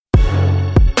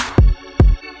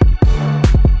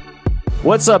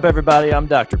What's up, everybody? I'm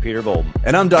Dr. Peter Bolden.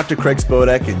 And I'm Dr. Craig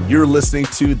Spodek, and you're listening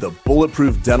to the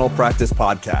Bulletproof Dental Practice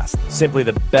Podcast. Simply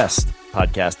the best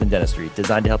podcast in dentistry,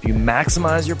 designed to help you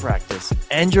maximize your practice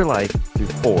and your life through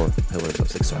 4 pillars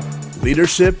of success: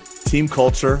 leadership, team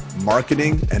culture,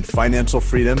 marketing, and financial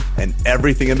freedom, and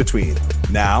everything in between.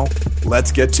 Now,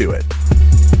 let's get to it.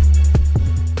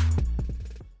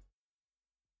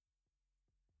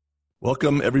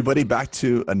 Welcome, everybody, back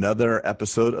to another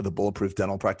episode of the Bulletproof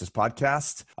Dental Practice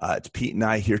Podcast. It's Pete and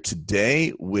I here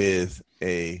today with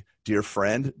a dear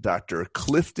friend, Dr.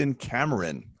 Clifton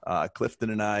Cameron. Clifton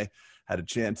and I had a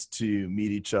chance to meet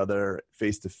each other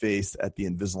face-to-face at the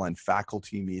Invisalign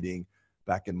faculty meeting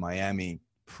back in Miami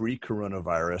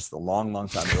pre-coronavirus, the long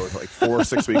time ago, like 4 or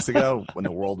 6 weeks ago, when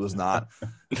the world was not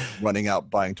running out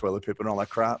buying toilet paper and all that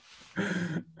crap.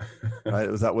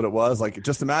 Right? Was that what it was? Like,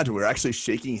 just imagine, we were actually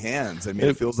shaking hands. I mean,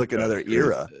 it feels like another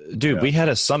era. Dude, we had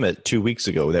a summit 2 weeks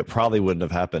ago that probably wouldn't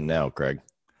have happened now, Craig.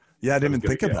 Yeah, I didn't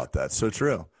even think about that. So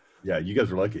true. Yeah, you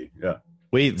guys were lucky. Yeah.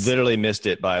 We literally missed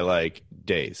it by like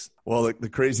days. Well, the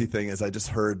crazy thing is I just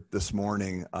heard this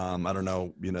morning, I don't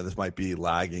know, this might be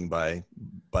lagging by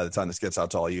the time this gets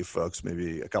out to all you folks,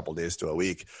 maybe a couple of days to a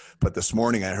week. But this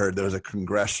morning I heard there was a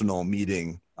congressional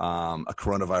meeting, a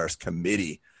coronavirus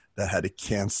committee that had to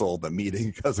cancel the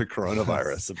meeting because of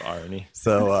coronavirus. Some irony.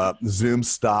 So Zoom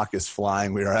stock is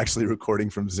flying. We are actually recording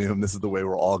from Zoom. This is the way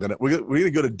we're going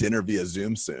to go to dinner via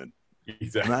Zoom soon.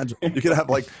 Exactly. Imagine you could have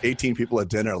like 18 people at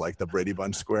dinner, like the Brady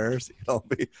Bunch squares. Where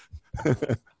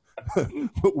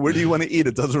do you want to eat?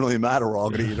 It doesn't really matter. We're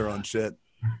all going to eat our own shit.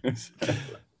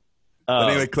 But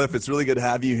anyway, Cliff, it's really good to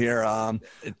have you here.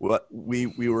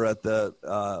 We were at the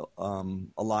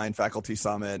Align Faculty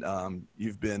Summit.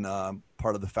 You've been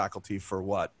part of the faculty for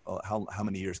what? How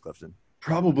many years, Clifton?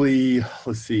 Probably,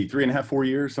 let's see, 3.5, 4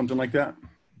 years, something like that.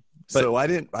 So I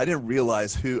didn't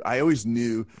realize who. I always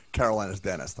knew Carolina's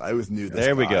dentist. I always knew this.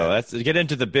 There we guy. go. That's get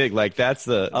into the big, like that's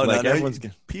the everyone's.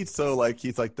 Pete's so like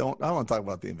he's like I don't want to talk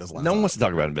about the Invisalign. No one wants to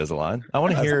talk about Invisalign. I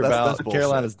want to hear about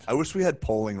Carolina's. I wish we had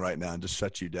polling right now and just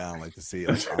shut you down, like to see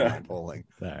like online polling.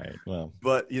 All right. Well,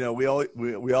 but we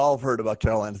all have heard about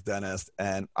Carolina's dentist,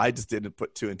 and I just didn't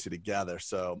put 2 and 2 together.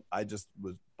 So I just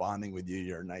was bonding with you.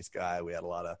 You're a nice guy. We had a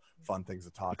lot of fun things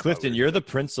to talk about. Clifton, you're the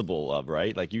principal of,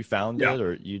 right? Like you founded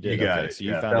or you did? You got it. So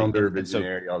you founded founder,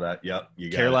 visionary, all that. Yep.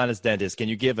 You got Carolina's dentist. Can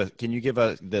you give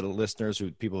the listeners,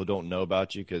 people who don't know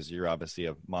about you, because you're obviously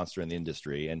a monster in the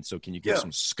industry, and so can you give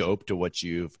some scope to what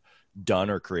you've done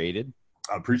or created?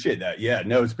 I appreciate that. Yeah,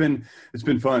 no, it's been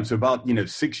fun. So about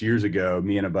 6 years ago,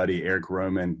 me and a buddy, Eric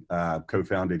Roman,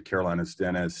 co-founded Carolina's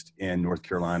Dentist in North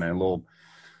Carolina, a little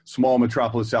small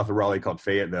metropolis south of Raleigh called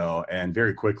Fayetteville. And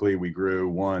very quickly we grew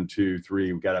 1, 2,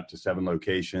 3, we got up to 7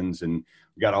 locations, and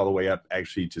we got all the way up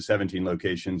actually to 17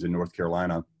 locations in North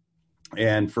Carolina.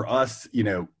 And for us,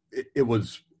 it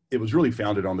was really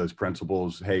founded on those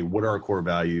principles. Hey, what are our core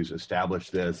values?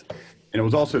 Establish this. And it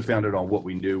was also founded on what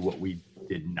we knew, what we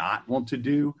did not want to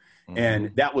do.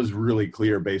 And that was really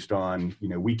clear based on,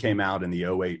 we came out in the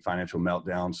 2008 financial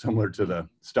meltdown, similar to the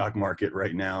stock market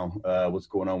right now, what's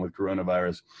going on with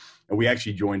coronavirus. And we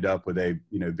actually joined up with a,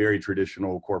 very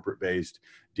traditional corporate-based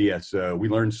DSO. We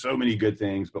learned so many good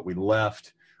things, but we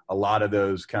left a lot of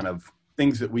those kind of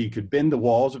things that we could bend the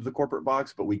walls of the corporate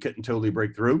box, but we couldn't totally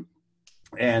break through.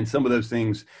 And some of those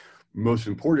things, most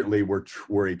importantly, were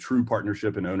a true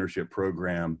partnership and ownership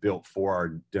program built for our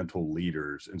dental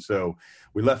leaders. And so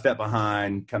we left that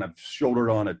behind, kind of shouldered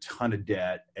on a ton of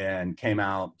debt, and came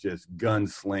out just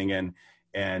gunslinging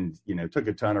and, took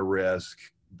a ton of risk,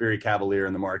 very cavalier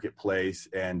in the marketplace.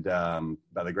 And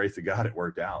by the grace of God, it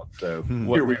worked out. So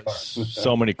here we are.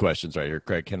 So many questions right here,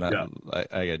 Craig. I got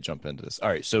to jump into this. All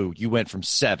right. So you went from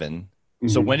 7. Mm-hmm.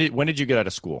 So when did you get out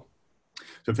of school?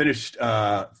 So finished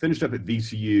up at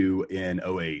VCU in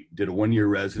 2008, did a 1-year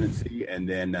residency, and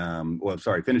then,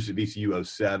 finished at VCU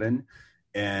 2007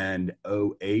 and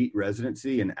 2008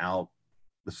 residency, and out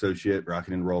associate,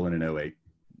 rocking and rolling in 2008.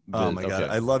 Oh my God.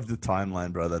 I love the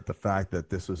timeline, bro. The fact that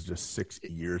this was just 6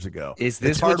 years ago. Is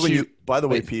this it's hard when by the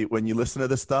way, Pete, when you listen to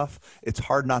this stuff, it's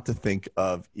hard not to think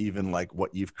of even like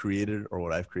what you've created or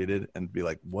what I've created and be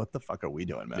like, what the fuck are we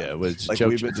doing, man? Yeah, it's a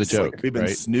joke. We've been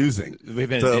snoozing. We've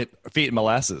been feeding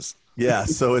molasses. Yeah.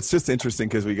 So it's just interesting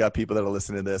because we got people that are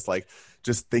listening to this, like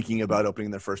just thinking about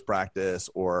opening their first practice,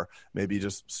 or maybe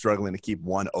just struggling to keep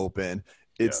one open.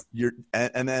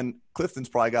 And then Clifton's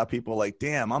probably got people like,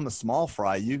 damn, I'm the small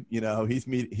fry.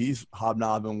 He's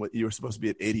hobnobbing with, you were supposed to be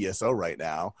at ADSO right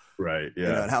now. Right.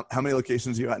 Yeah. And how many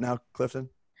locations are you at now, Clifton?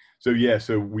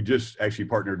 So we just actually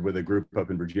partnered with a group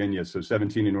up in Virginia. So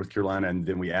 17 in North Carolina, and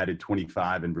then we added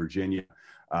 25 in Virginia.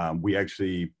 We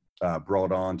actually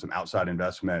brought on some outside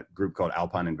investment group called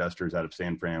Alpine Investors out of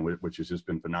San Fran, which has just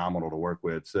been phenomenal to work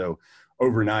with. So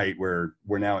overnight, we're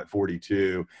now at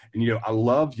 42. And, I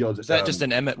love y'all. Was that just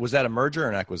was that a merger or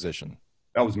an acquisition?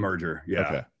 That was merger. Yeah.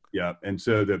 Okay. Yeah. And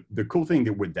so the cool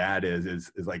thing with that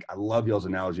is like, I love y'all's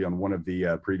analogy on one of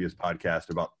the previous podcasts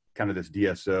about kind of this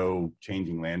DSO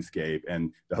changing landscape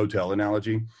and the hotel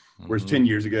analogy. Whereas 10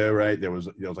 years ago, right, there was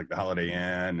like the Holiday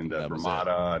Inn and the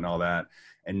Ramada and all that.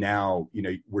 And now,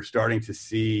 we're starting to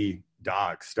see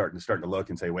docs starting to look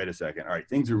and say, wait a second, all right,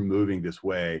 things are moving this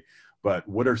way, but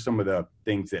what are some of the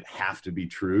things that have to be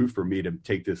true for me to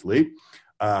take this leap?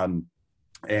 And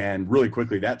really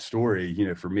quickly, that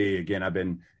story, for me, again, I've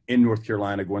been in North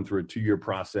Carolina going through a 2-year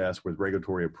process with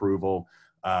regulatory approval.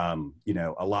 A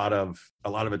lot of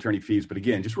attorney fees, but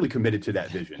again, just really committed to that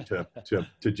vision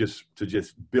to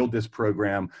just build this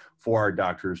program for our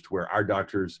doctors, to where our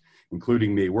doctors,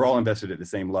 including me, we're all invested at the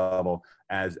same level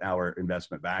as our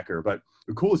investment backer. But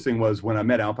the coolest thing was when I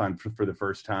met Alpine for the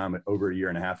first time over a year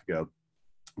and a half ago,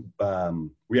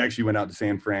 we actually went out to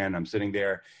San Fran. I'm sitting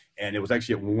there, and it was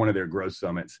actually at one of their growth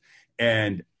summits,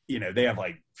 and they have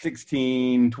like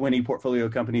 16, 20 portfolio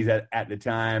companies at the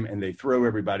time, and they throw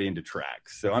everybody into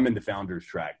tracks. So I'm in the founders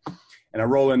track, and I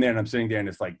roll in there, and I'm sitting there, and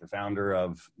it's like the founder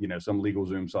of, some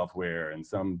LegalZoom software and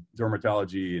some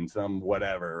dermatology and some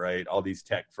whatever, right? All these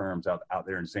tech firms out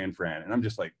there in San Fran. And I'm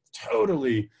just like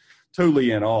totally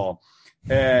in awe.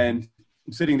 And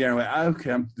I'm sitting there, and I'm like,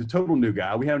 okay, I'm the total new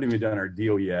guy. We haven't even done our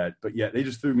deal yet, but yet they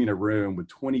just threw me in a room with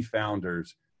 20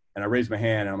 founders, and I raised my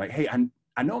hand, and I'm like, hey,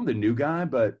 I know I'm the new guy,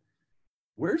 but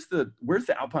where's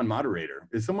the Alpine moderator?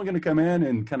 Is someone going to come in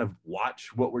and kind of watch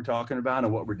what we're talking about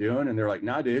and what we're doing? And they're like,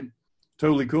 nah, dude,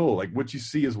 totally cool. Like, what you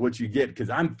see is what you get. Cause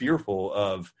I'm fearful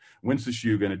of, when's the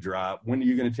shoe going to drop? When are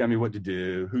you going to tell me what to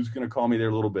do? Who's going to call me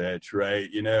their little bitch? Right.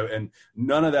 And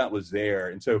none of that was there.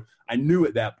 And so I knew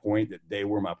at that point that they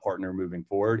were my partner moving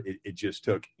forward. It just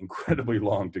took incredibly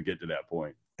long to get to that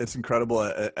point. It's incredible.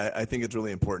 I think it's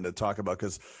really important to talk about,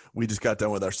 because we just got done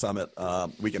with our summit a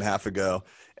week and a half ago,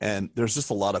 and there's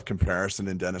just a lot of comparison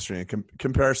in dentistry and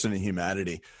comparison in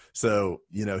humanity. So,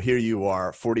 here you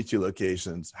are, 42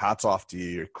 locations, hats off to you.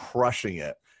 You're crushing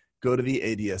it. Go to the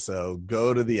ADSO,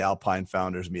 go to the Alpine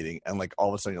Founders meeting, and like all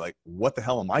of a sudden you're like, what the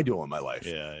hell am I doing in my life?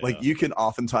 Yeah. Like you can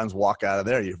oftentimes walk out of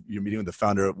there. You're meeting with the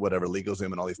founder of whatever,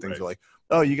 LegalZoom and all these things. Right. You're like,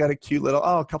 oh, you got a cute little,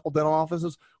 a couple dental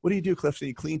offices. What do you do, Clifton?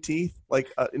 You clean teeth?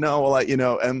 Like, no,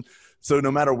 well, and so no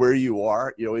matter where you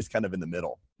are, you're always kind of in the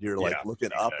middle. You're like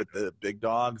looking up at the big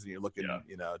dogs, and you're looking,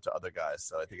 to other guys.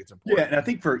 So I think it's important. Yeah. And I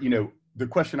think for, the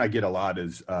question I get a lot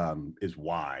is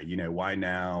why, why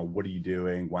now? What are you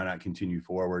doing? Why not continue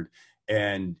forward?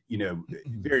 And,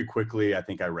 very quickly, I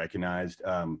think I recognized,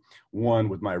 one,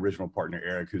 with my original partner,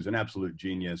 Eric, who's an absolute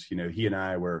genius. He and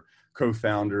I were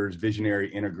co-founders,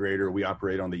 visionary integrator. We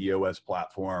operate on the EOS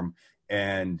platform.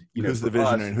 And, who's the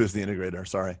visionary and who's the integrator?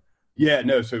 Sorry. Yeah,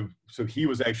 no. So he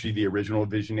was actually the original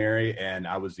visionary, and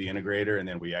I was the integrator. And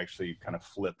then we actually kind of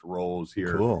flipped roles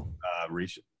here. Cool.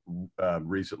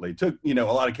 Recently. Took, a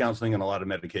lot of counseling and a lot of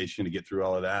medication to get through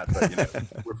all of that,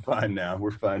 but we're fine now.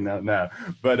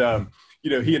 But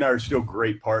he and I are still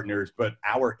great partners, but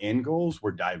our end goals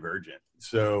were divergent.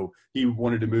 So he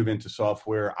wanted to move into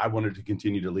software. I wanted to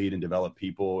continue to lead and develop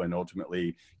people and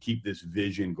ultimately keep this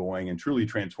vision going and truly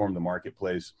transform the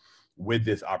marketplace with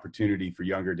this opportunity for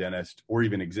younger dentists or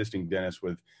even existing dentists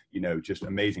with, just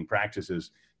amazing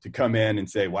practices to come in and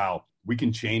say, wow, we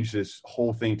can change this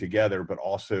whole thing together, but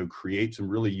also create some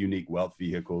really unique wealth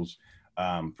vehicles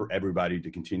for everybody to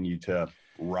continue to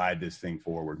ride this thing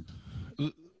forward.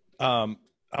 I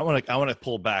want to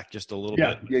pull back just a little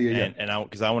bit. Yeah. And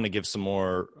because I want to give some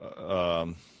more,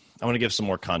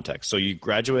 context. So you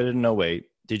graduated in 2008.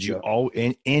 Did you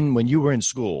when you were in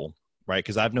school, right?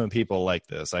 Because I've known people like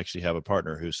this. I actually have a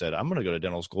partner who said, I'm going to go to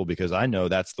dental school because I know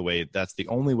that's the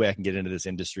only way I can get into this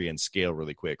industry and scale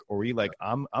really quick. Or were you like,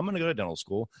 I'm going to go to dental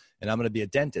school and I'm going to be a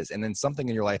dentist. And then something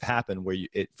in your life happened where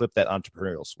it flipped that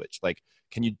entrepreneurial switch. Like,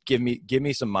 can you give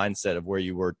me some mindset of where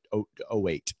you were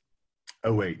 2008?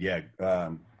 2008. Yeah.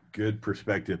 Good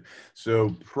perspective.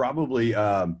 So probably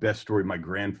best story, my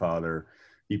grandfather,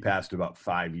 he passed about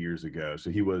 5 years ago. So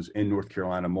he was in North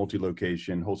Carolina,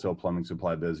 multi-location, wholesale plumbing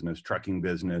supply business, trucking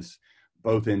business,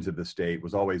 both ends of the state,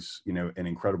 was always, an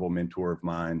incredible mentor of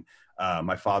mine.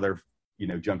 My father,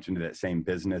 jumped into that same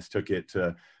business, took it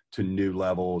to new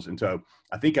levels. And so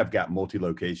I think I've got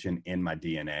multi-location in my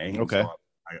DNA. Okay.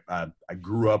 So I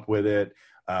grew up with it.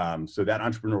 So that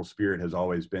entrepreneurial spirit has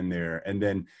always been there. And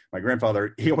then my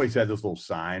grandfather, he always had this little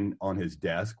sign on his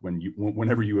desk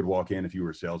whenever you would walk in, if you were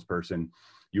a salesperson,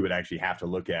 you would actually have to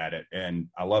look at it. And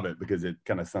I love it because it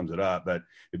kind of sums it up, but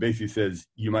it basically says,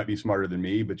 you might be smarter than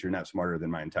me, but you're not smarter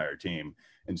than my entire team.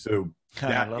 And so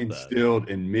that instilled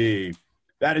in me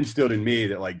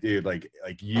that like, dude, like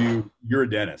you're a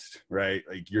dentist, right?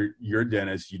 Like you're a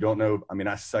dentist. You don't know. I mean,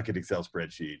 I suck at Excel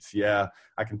spreadsheets. Yeah.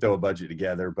 I can throw a budget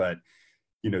together, but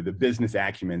the business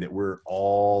acumen that we're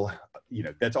all,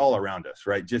 that's all around us,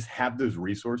 right? Just have those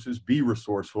resources, be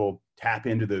resourceful, tap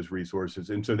into those resources.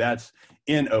 And so that's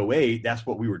in 2008, that's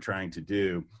what we were trying to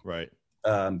do. Right.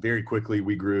 Very quickly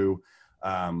we grew,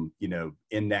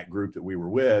 in that group that we were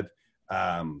with,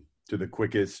 to the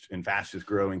quickest and fastest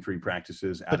growing 3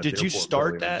 practices. But did you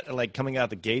start that like coming out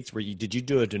the gates did you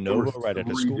do a de novo right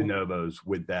out of school? De novos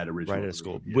with that original. Right out of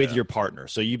school with your partner.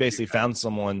 So you basically found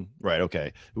someone, right?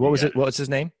 Okay. What was it? What's his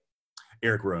name?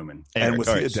 Eric Roman. And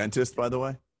was he a dentist, by the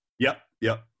way? Yep.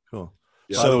 Cool.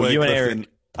 Yeah. So way, you and Clifton, Eric,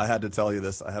 I had to tell you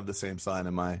this. I have the same sign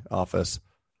in my office.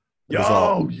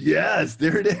 Yes,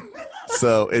 there it is.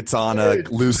 So it's on a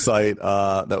lucite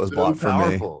that was bought for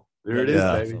powerful. me. There it is,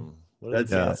 baby. Awesome. What are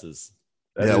the chances?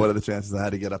 What are the chances? I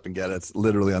had to get up and get it. It's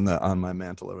literally on my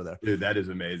mantle over there. Dude, that is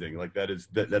amazing. Like that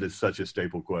is such a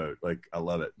staple quote. Like I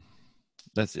love it.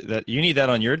 You need that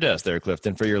on your desk there,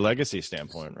 Clifton, for your legacy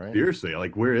standpoint, right? Seriously,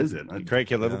 like where is it? Craig,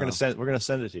 we're gonna send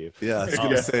it to you. Yeah, it's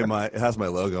gonna say it has my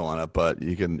logo on it, but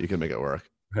you can make it work.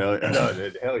 Hell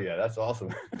yeah, that's awesome.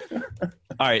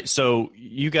 All right, so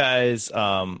you guys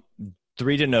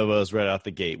 3 de novos right out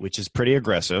the gate, which is pretty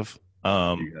aggressive.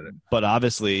 But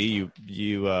obviously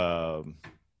you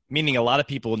meaning a lot of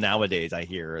people nowadays, I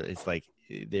hear it's like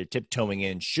they're tiptoeing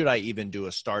in. Should I even do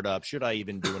a startup? Should I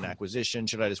even do an acquisition?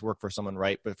 Should I just work for someone,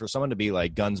 right? But for someone to be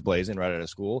like guns blazing right out of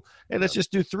school, hey, let's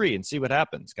just do 3 and see what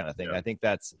happens kind of thing. Yeah. I think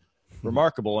that's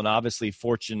remarkable. And obviously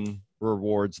fortune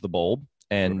rewards the bold.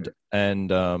 And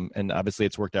obviously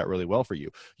it's worked out really well for you.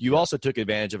 You also took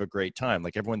advantage of a great time.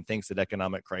 Like everyone thinks that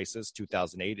economic crisis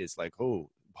 2008 is like, oh,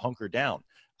 hunker down.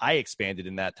 I expanded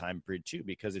in that time period too,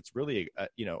 because it's really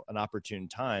an opportune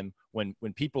time when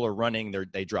people are running,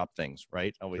 they drop things,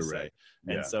 right? I always say.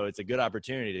 And so it's a good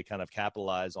opportunity to kind of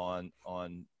capitalize on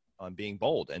being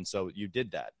bold. And so you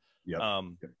did that. Yep.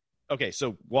 Okay.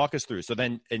 So walk us through. So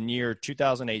then in year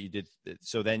 2008, you did.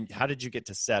 So then how did you get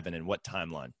to 7 and what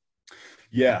timeline?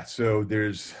 Yeah. So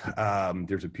there's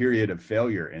a period of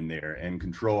failure in there and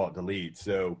Control-Alt-Delete.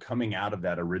 So coming out of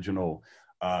that original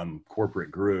corporate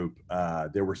group,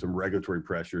 there were some regulatory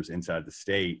pressures inside the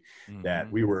state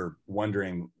that we were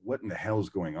wondering what in the hell is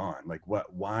going on? Like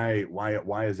why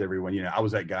is everyone, I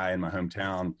was that guy in my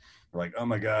hometown. Like, oh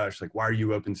my gosh, like, why are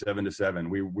you open 7 to 7?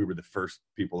 We were the first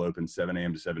people open 7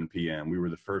 a.m. to 7 p.m. We were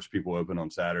the first people open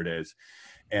on Saturdays.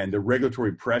 And the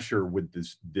regulatory pressure with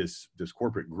this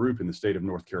corporate group in the state of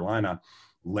North Carolina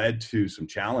led to some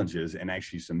challenges and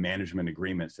actually some management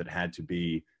agreements that had to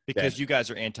be. Because you guys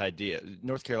are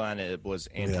North Carolina was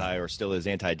or still is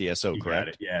anti-DSO,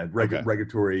 correct? Yeah.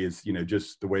 Regulatory is,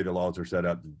 just the way the laws are set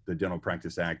up, the Dental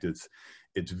Practice Act, it's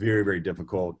very, very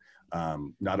difficult.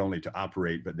 Not only to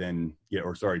operate, but then,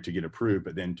 to get approved,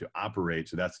 but then to operate.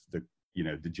 So that's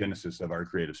the genesis of our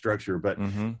creative structure. But,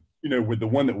 with the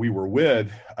one that we were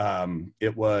with,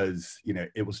 it was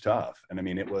tough. And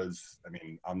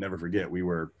I'll never forget, we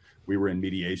were in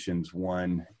mediations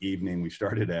one evening. We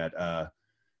started at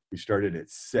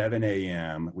 7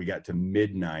 a.m. We got to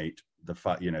midnight,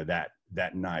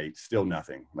 that night, still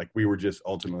nothing. Like we were just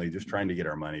ultimately just trying to get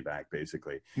our money back,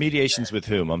 basically. Mediations with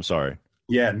whom? I'm sorry.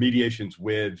 Yeah, mediations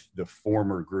with the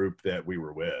former group that we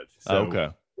were with. So, okay.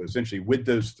 Essentially, with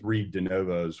those 3 de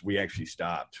novos, we actually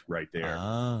stopped right there.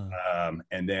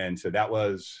 And then, so that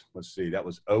was, that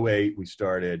was 2008 we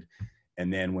started.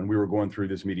 And then when we were going through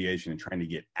this mediation and trying to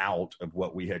get out of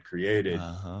what we had created,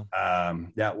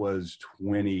 that was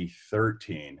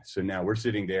 2013. So now we're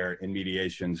sitting there in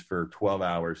mediations for 12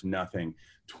 hours, nothing.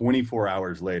 24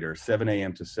 hours later, 7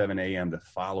 a.m. to 7 a.m. the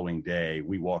following day,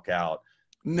 we walk out.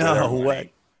 No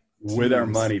way. With our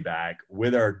money back,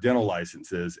 with our dental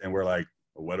licenses. And we're like,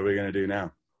 well, what are we going to do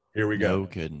now? Here we go. No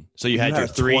kidding. So you had your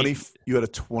 3. You had a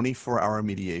 24-hour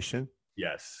mediation?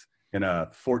 Yes. In a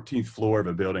 14th floor of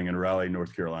a building in Raleigh,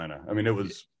 North Carolina. I mean, it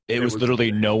was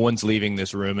literally no one's leaving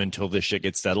this room until this shit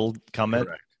gets settled. Comment.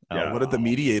 Correct. What did the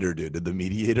mediator do? Did the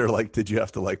mediator did you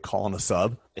have to call in a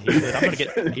sub? He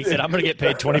said, I'm gonna get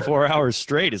paid 24 hours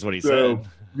straight is what he said.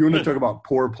 You want to talk about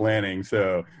poor planning.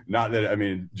 So not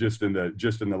that, just in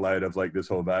the light of like this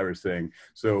whole virus thing.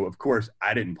 So of course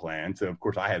I didn't plan. So of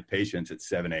course I have patients at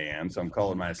 7 a.m. So I'm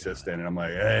calling my assistant and I'm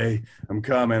like, hey, I'm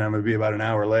coming. I'm going to be about an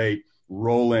hour late.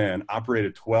 Roll in, operate a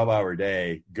 12-hour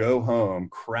day, go home,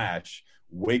 crash,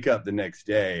 wake up the next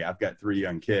day. I've got 3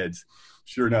 young kids.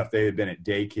 sure enough, they had been at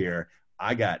daycare.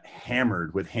 I got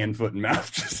hammered with hand, foot, and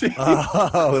mouth disease.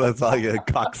 Oh, that's like a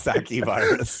Coxsackie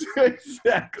virus.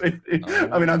 Exactly.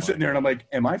 I mean, I'm sitting there and I'm like,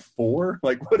 am I 4?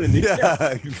 Like, what an idiot.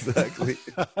 Yeah, exactly.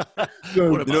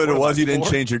 So, you know what it was? You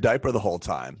didn't change your diaper the whole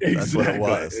time. That's what it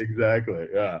was. Exactly.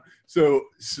 Yeah. So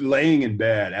laying in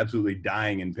bed, absolutely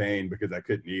dying in pain because I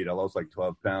couldn't eat. I lost like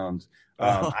 12 pounds.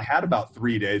 I had about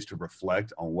 3 days to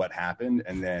reflect on what happened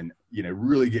and then,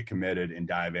 really get committed and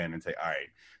dive in and say, all right,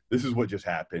 this is what just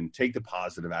happened. Take the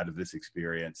positive out of this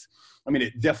experience. I mean,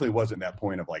 it definitely wasn't that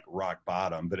point of like rock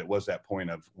bottom, but it was that point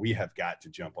of we have got to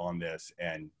jump on this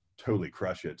and totally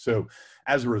crush it. So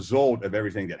as a result of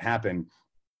everything that happened,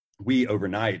 we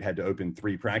overnight had to open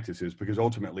 3 practices because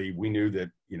ultimately we knew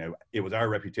that, it was our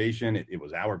reputation. It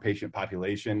was our patient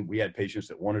population. We had patients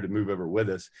that wanted to move over with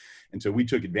us. And so we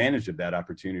took advantage of that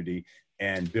opportunity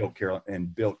and built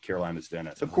Carolina's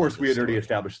Dentist. Of course, we had already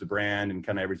established the brand and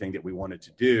kind of everything that we wanted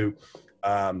to do.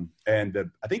 I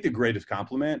think the greatest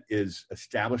compliment is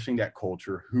establishing that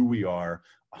culture, who we are,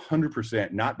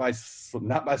 100%, not by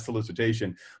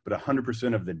solicitation, but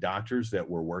 100% of the doctors that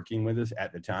were working with us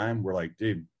at the time were like,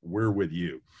 dude, we're with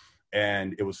you.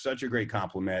 And it was such a great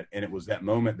compliment. And it was that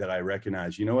moment that I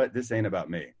recognized, you know what, this ain't about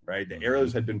me, right? The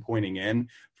arrows had been pointing in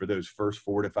for those first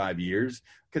 4 to 5 years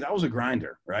because I was a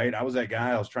grinder, right? I was that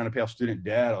guy. I was trying to pay off student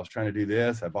debt. I was trying to do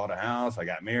this. I bought a house. I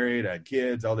got married. I had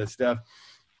kids, all this stuff.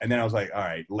 And then I was like, all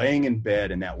right, laying in bed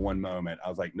in that one moment, I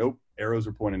was like, nope, arrows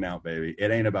are pointing out, baby.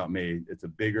 It ain't about me. It's a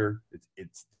bigger,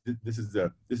 this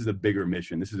is a bigger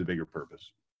mission. This is a bigger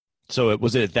purpose. So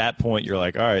was it at that point you're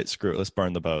like, all right, screw it, let's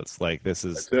burn the boats. Like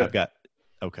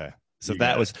okay. So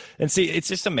that was, and see, it's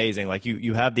just amazing. Like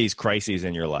you have these crises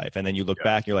in your life and then you look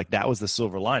back, you're like, that was the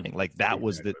silver lining. Like that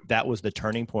was the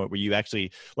turning point where you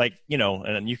actually like,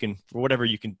 and you can, for whatever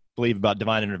you can believe about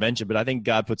divine intervention, but I think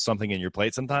God puts something in your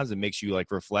plate sometimes that makes you like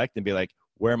reflect and be like,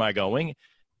 where am I going?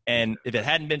 And if it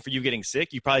hadn't been for you getting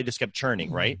sick, you probably just kept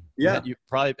churning, right? Yeah. You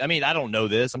probably, I mean, I don't know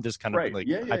this. I'm just kind of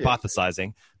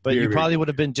hypothesizing, but you probably would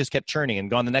have been just kept churning and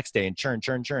gone the next day and churn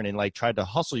and like tried to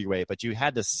hustle your way. But you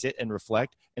had to sit and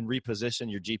reflect and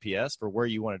reposition your GPS for where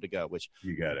you wanted to go, which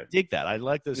you got it. Dig that. I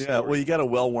like this. Yeah. Well, you got a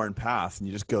well-worn path and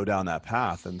you just go down that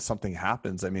path and something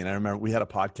happens. I mean, I remember we had a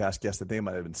podcast guest, I think it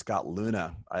might have been Scott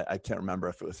Luna. I can't remember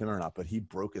if it was him or not, but he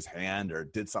broke his hand or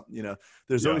did something,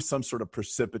 there's always some sort of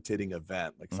precipitating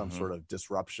event, like some sort of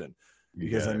disruption.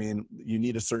 Because I mean, you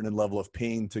need a certain level of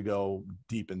pain to go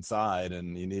deep inside,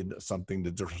 and you need something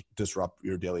to disrupt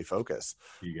your daily focus.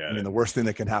 I mean, the worst thing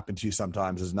that can happen to you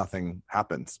sometimes is nothing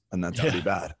happens, and that's pretty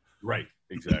bad. Right.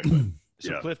 Exactly.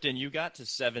 So Clifton, you got to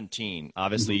 17.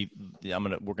 Obviously,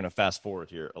 we're gonna fast forward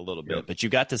here a little bit, but you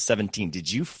got to 17.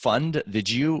 Did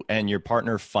you and your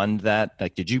partner fund that?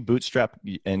 Like, did you bootstrap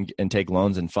and take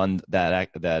loans and fund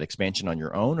that expansion on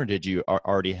your own, or did you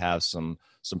already have some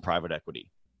private equity?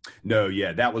 No,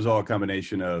 that was all a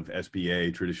combination of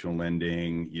SBA, traditional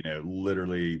lending,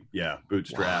 literally,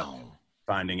 bootstrap,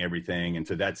 finding everything. And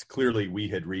so that's clearly we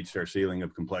had reached our ceiling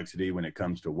of complexity when it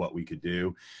comes to what we could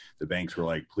do. The banks were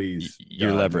like, please.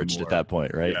 You're leveraged at that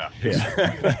point, right?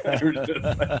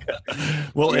 Yeah.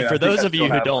 Well, and for those of you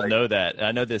who don't know that,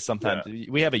 I know this sometimes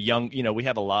we have we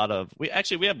have a lot of, we have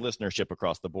listenership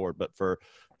across the board,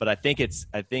 but I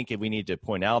think we need to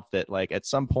point out that like at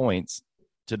some points,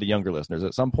 to the younger listeners,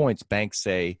 at some points banks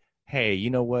say, hey, you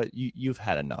know what, you've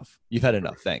had enough,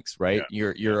 thanks, right?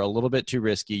 You're a little bit too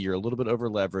risky, you're a little bit over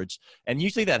leveraged, and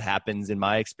usually that happens, in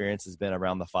my experience, has been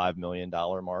around the $5 million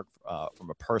mark from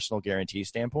a personal guarantee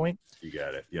standpoint. You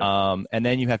got it. And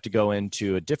then you have to go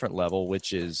into a different level,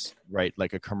 which is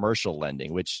like a commercial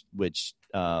lending, which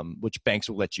banks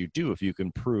will let you do if you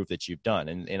can prove that you've done,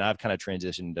 and I've kind of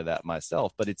transitioned to that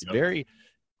myself, but it's very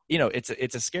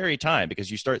it's a scary time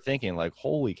because you start thinking like,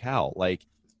 holy cow, like,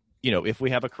 if we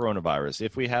have a coronavirus,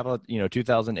 if we have a,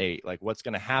 2008, like what's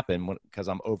going to happen because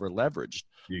I'm over leveraged.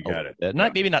 You got it.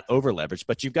 Maybe not over leveraged,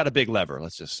 but you've got a big lever,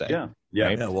 let's just say. Yeah.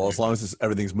 Right? Yeah. Well, as long as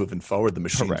everything's moving forward, the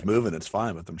machine's moving, it's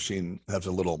fine. But the machine has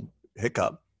a little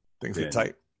hiccup, things get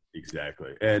tight.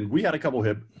 Exactly. And we had a couple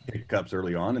hiccups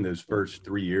early on in those first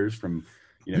 3 years from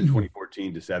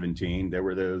 2014 to 17, there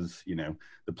were those,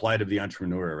 the plight of the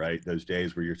entrepreneur, right? Those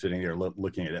days where you're sitting there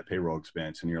looking at that payroll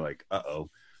expense and you're like, the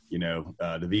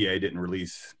VA didn't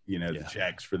release, the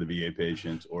checks for the VA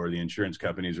patients, or the insurance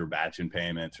companies are batching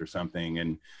payments or something.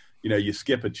 And, you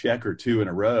skip a check or two in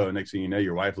a row. And next thing you know,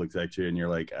 your wife looks at you and you're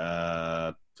like,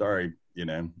 sorry,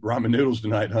 ramen noodles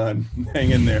tonight, hon.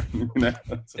 Hang in there.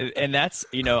 And that's,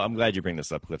 I'm glad you bring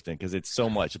this up, Clifton, because it's so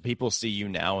much. People see you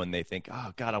now and they think,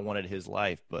 oh, God, I wanted his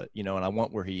life, but, and I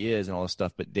want where he is and all this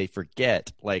stuff. But they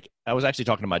forget, like, I was actually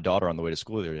talking to my daughter on the way to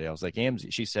school the other day. I was like,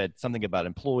 Amzie, she said something about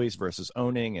employees versus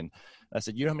owning. And I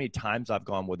said, you know how many times I've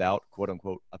gone without, quote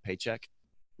unquote, a paycheck?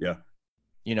 Yeah.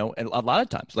 And a lot of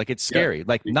times, like, it's scary,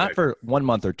 exactly. Not for 1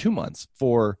 month or 2 months,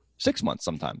 for 6 months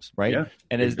sometimes, right? Yeah,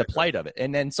 and it's the plight of it.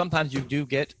 And then sometimes you do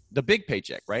get the big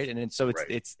paycheck, right? And so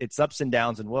it's ups and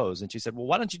downs and woes. And she said, well,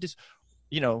 why don't you just,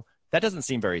 that doesn't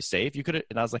seem very safe. You could,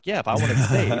 and I was like, yeah, if I wanted to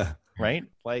save, right?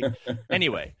 Like,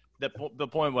 anyway, the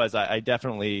point was, I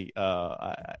definitely,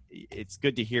 it's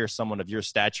good to hear someone of your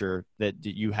stature that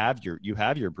you have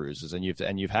your bruises and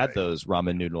you've had those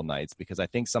ramen noodle nights, because I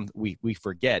think we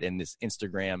forget in this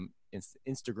Instagram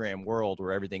world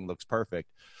where everything looks perfect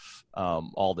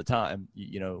all the time.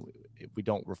 We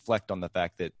don't reflect on the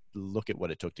fact that look at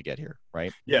what it took to get here,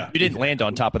 right? Yeah, you didn't land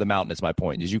on top of the mountain. Is my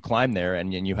point. Is you climbed there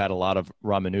and you had a lot of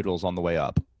ramen noodles on the way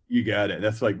up. You got it.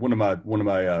 That's like one of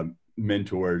my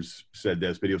mentors said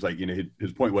this, but he was like,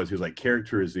 his point was, he was like,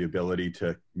 character is the ability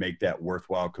to make that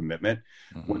worthwhile commitment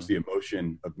once the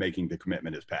emotion of making the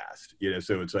commitment is past.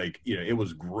 So it's like, it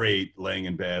was great laying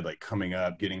in bed, like coming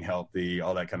up, getting healthy,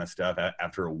 all that kind of stuff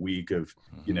after a week of,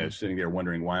 sitting there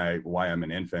wondering why I'm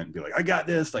an infant, and be like, I got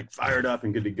this, like fired up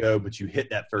and good to go. But you hit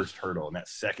that first hurdle and that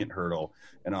second hurdle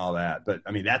and all that. But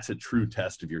I mean, that's a true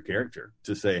test of your character,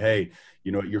 to say, hey,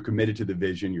 you're committed to the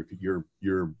vision.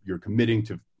 You're committing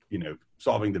to,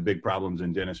 solving the big problems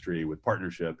in dentistry with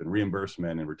partnership and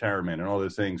reimbursement and retirement and all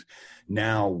those things.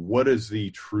 Now, what is the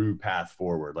true path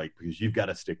forward? Like, because you've got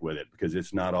to stick with it, because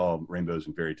it's not all rainbows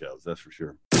and fairy tales. That's for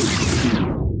sure.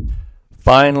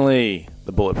 Finally,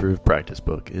 the Bulletproof Practice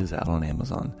Book is out on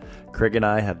Amazon. Craig and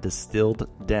I have distilled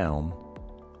down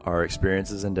our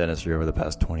experiences in dentistry over the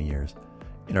past 20 years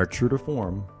in our true to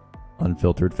form,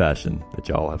 unfiltered fashion that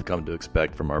y'all have come to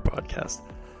expect from our podcast.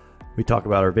 We talk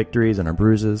about our victories and our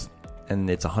bruises, and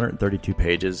it's 132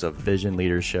 pages of vision,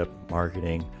 leadership,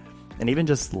 marketing, and even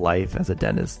just life as a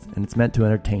dentist, and it's meant to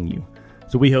entertain you.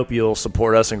 So we hope you'll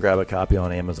support us and grab a copy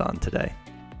on Amazon today.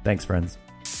 Thanks, friends.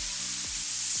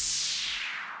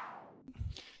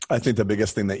 I think the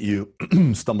biggest thing that you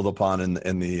stumbled upon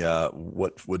in the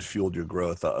what fueled your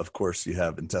growth, of course, you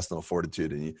have intestinal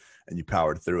fortitude and you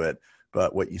powered through it.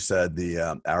 But what you said,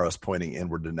 the arrows pointing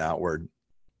inward and outward,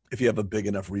 if you have a big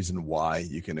enough reason why,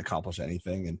 you can accomplish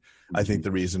anything. And I think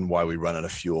the reason why we run out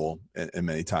of fuel and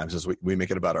many times is we make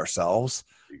it about ourselves.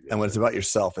 And when it's about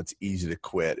yourself, it's easy to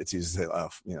quit. It's easy to say,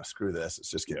 oh, screw this.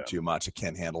 It's just getting too much. I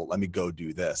can't handle it. Let me go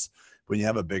do this. When you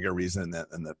have a bigger reason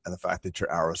and the fact that your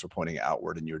arrows were pointing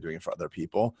outward and you were doing it for other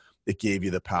people, it gave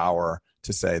you the power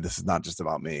to say, this is not just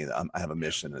about me. I have a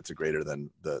mission. It's greater than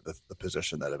the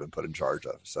position that I've been put in charge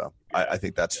of. So I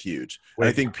think that's huge. And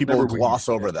I think people gloss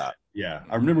over that. Yeah.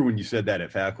 I remember when you said that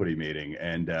at faculty meeting,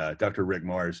 and Dr. Rick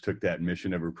Mars took that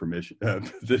mission over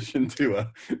position to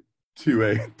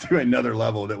another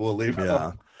level that we'll leave.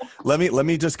 Yeah. Let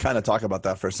me just kind of talk about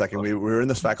that for a second. We were in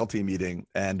this faculty meeting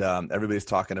and everybody's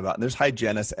talking about, and there's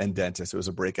hygienists and dentists. It was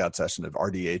a breakout session of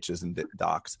RDHs and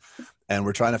docs. And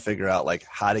we're trying to figure out like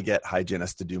how to get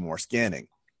hygienists to do more scanning.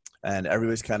 And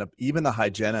everybody's kind of, even the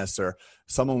hygienists, or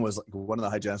someone was like, one of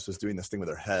the hygienists was doing this thing with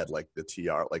her head, like the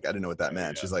TR, like I didn't know what that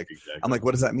meant. She's like, exactly. I'm like,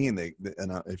 what does that mean?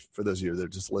 For those of you that are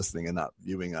just listening and not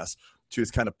viewing us, she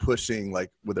was kind of pushing like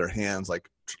with her hands, like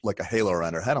a halo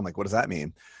around her head. I'm like, what does that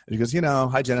mean? And she goes,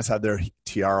 hygienists have their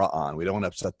tiara on. We don't want to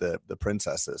upset the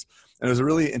princesses. And it was a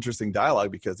really interesting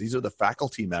dialogue because these are the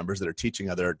faculty members that are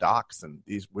teaching other docs, and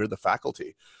we're the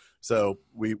faculty. So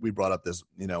we brought up this,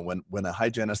 when a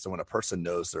hygienist and when a person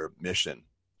knows their mission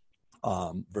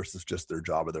versus just their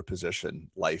job or their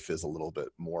position, life is a little bit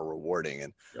more rewarding.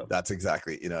 And that's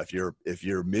exactly, if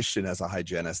your mission as a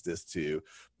hygienist is to,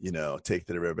 take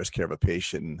the very best care of a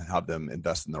patient and have them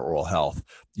invest in their oral health,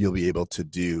 you'll be able to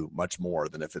do much more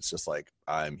than if it's just like,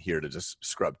 I'm here to just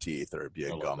scrub teeth or be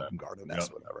a gum garden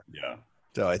nest or whatever. Yeah.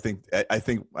 So I think,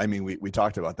 we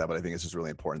talked about that, but I think it's just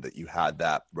really important that you had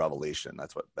that revelation.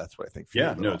 That's what I think.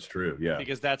 It's true. Yeah.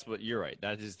 Because that's what you're right.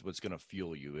 That is what's going to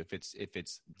fuel you. If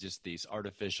it's just these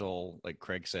artificial, like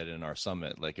Craig said in our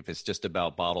summit, like if it's just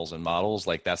about bottles and models,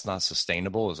 like that's not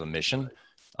sustainable as a mission.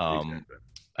 Exactly.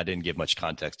 I didn't give much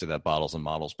context to that, bottles and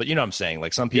models, but you know what I'm saying?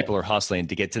 Like some people are hustling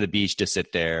to get to the beach to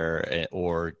sit there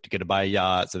or to get to buy a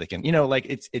yacht so they can, like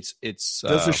it's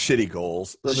those are shitty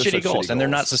goals. Those are shitty goals, and they're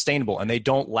not sustainable, and they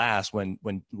don't last when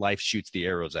life shoots the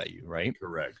arrows at you, right?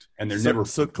 Correct. And they're never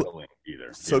fulfilling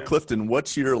either. So Clifton,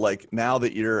 what's your, like, now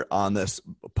that you're on this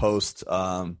post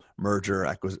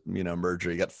merger,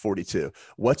 you got 42,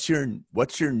 what's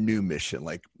your new mission?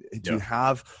 Like, do you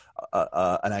have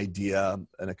an idea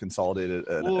and a consolidated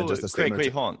just a statement?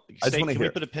 Craig, hold on. Can we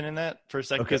put a pin in that for a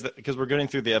second? Because we're getting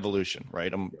through the evolution,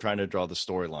 right? I'm trying to draw the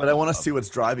storyline. But I want to see what's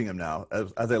driving him now.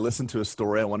 As I listen to a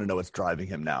story, I want to know what's driving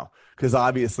him now, because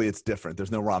obviously it's different.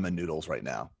 There's no ramen noodles right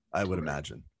now, I would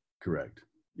imagine. Correct.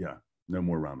 Yeah. No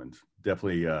more ramens.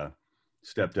 Definitely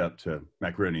stepped up to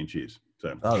macaroni and cheese.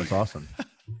 So. Oh, that's awesome.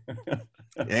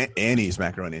 Annie's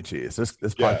macaroni and cheese. This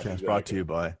podcast brought to you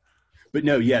by. But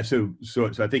no, yeah. So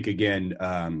I think, again,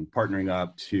 partnering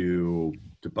up to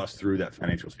bust through that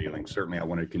financial ceiling. Certainly, I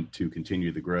wanted to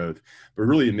continue the growth, but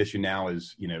really the mission now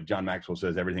is, John Maxwell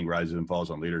says everything rises and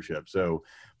falls on leadership. So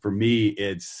for me,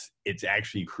 it's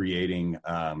actually creating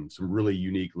some really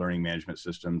unique learning management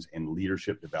systems and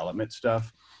leadership development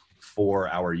stuff for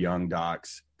our young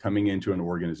docs coming into an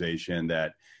organization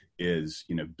that is,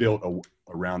 built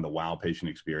around the WOW patient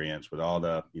experience with all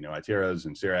the, iTeras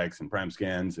and Cerax and Prime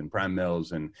Scans and Prime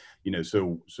Mills. And,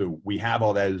 so we have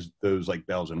all those like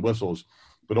bells and whistles,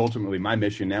 but ultimately my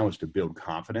mission now is to build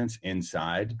confidence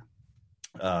inside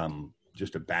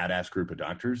just a badass group of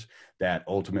doctors that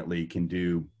ultimately can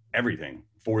do everything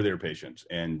for their patients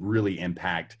and really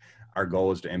impact. Our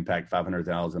goal is to impact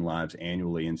 500,000 lives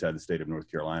annually inside the state of North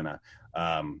Carolina.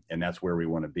 And that's where we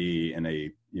want to be. And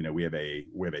we have a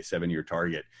 7-year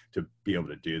target to be able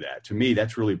to do that. To me,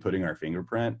 that's really putting our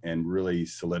fingerprint and really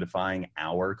solidifying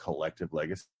our collective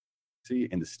legacy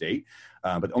in the state.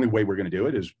 But the only way we're going to do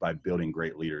it is by building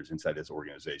great leaders inside these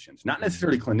organizations, not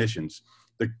necessarily clinicians.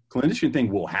 The clinician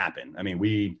thing will happen. I mean,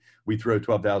 we throw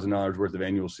 $12,000 worth of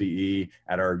annual CE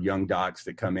at our young docs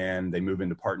that come in, they move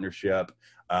into partnership.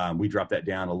 We drop that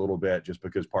down a little bit just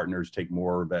because partners take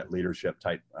more of that leadership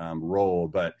type role.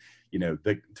 But,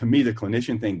 to me, the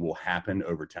clinician thing will happen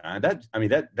over time.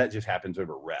 That just happens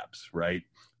over reps, right?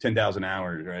 10,000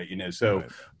 hours, right?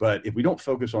 Right. But if we don't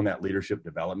focus on that leadership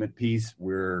development piece,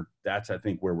 that's, I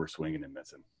think, where we're swinging and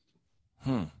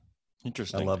missing.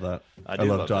 Interesting. I love that. I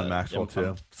love John Maxwell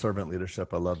too. Servant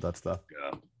leadership. I love that stuff.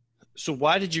 Yeah. So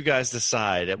why did you guys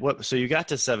decide so you got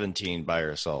to 17 by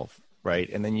yourself, right?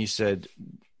 And then you said,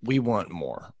 we want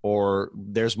more, or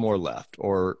there's more left,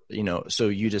 or, so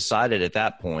you decided at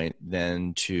that point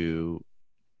then to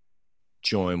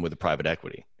join with the private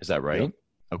equity. Is that right? Yep.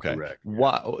 Okay. Correct.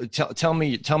 Why? Tell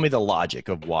me the logic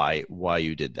of why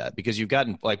you did that, because you've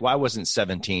gotten, like, why wasn't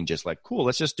 17 just like, cool,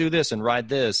 let's just do this and ride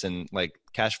this and like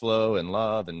cash flow and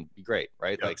love and be great.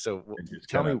 Right. Yep. Like, so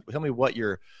tell me what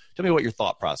your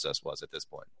thought process was at this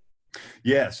point.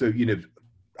 Yeah. So,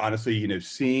 honestly,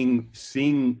 seeing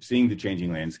the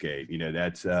changing landscape,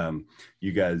 that's,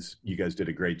 you guys did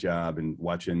a great job in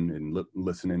watching and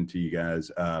listening to you guys,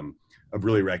 of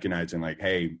really recognizing, like,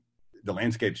 hey, the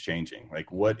landscape's changing.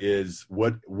 Like, what is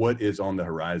on the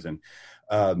horizon?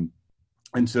 And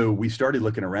so we started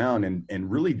looking around,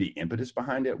 and really the impetus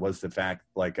behind it was the fact,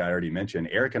 like I already mentioned,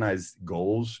 Eric and I's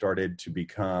goals started to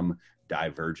become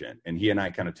divergent, and he and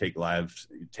I kind of take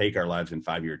our lives in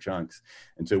 5-year chunks.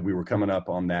 And so we were coming up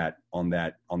on that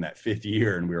 5th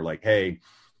year, and we were like, hey,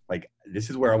 like,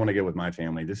 this is where I want to go with my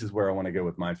family. This is where I want to go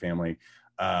with my family.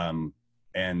 And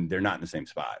they're not in the same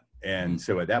spot. And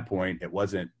so at that point,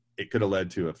 it could have led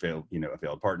to a failed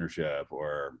partnership,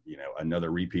 or,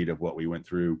 another repeat of what we went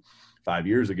through 5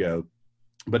 years ago.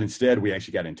 But instead, we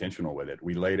actually got intentional with it.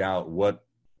 We laid out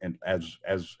and as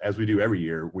we do every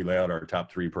year, we lay out our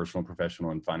top 3 personal, professional,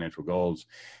 and financial goals.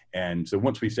 And so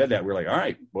once we said that, we're like, all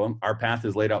right, well, our path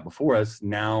is laid out before us.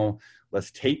 Now let's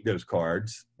take those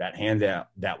cards, that hand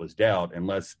that was dealt, and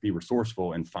let's be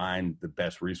resourceful and find the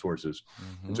best resources.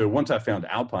 Mm-hmm. And so once I found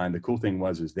Alpine, the cool thing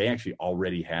is they actually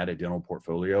already had a dental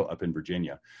portfolio up in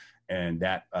Virginia. And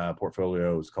that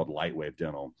portfolio is called Lightwave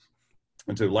Dental.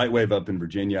 And so Lightwave up in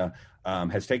Virginia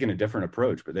has taken a different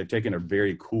approach, but they've taken a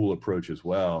very cool approach as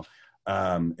well.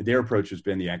 Their approach has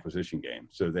been the acquisition game.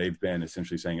 So they've been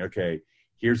essentially saying, okay,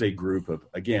 here's a group of,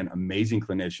 again, amazing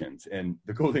clinicians. And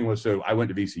the cool thing was, so I went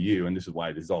to VCU, and this is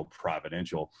why this is all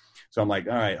providential. So I'm like,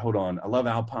 all right, hold on. I love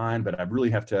Alpine, but I really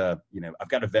have to, I've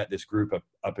got to vet this group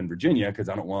up in Virginia, because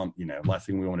I don't want, last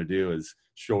thing we want to do is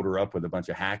shoulder up with a bunch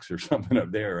of hacks or something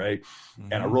up there, right?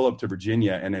 Mm-hmm. And I roll up to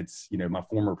Virginia, and it's, my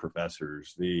former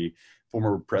professors, the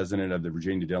former president of the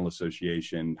Virginia Dental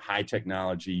Association, high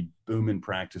technology, booming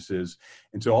practices.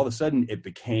 And so all of a sudden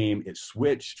it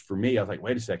switched for me. I was like,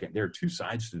 wait a second, there are two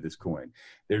sides to this coin.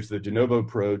 There's the de novo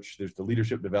approach, there's the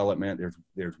leadership development,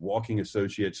 there's walking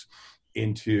associates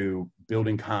into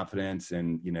building confidence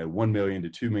and, $1 million to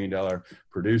 $2 million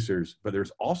producers. But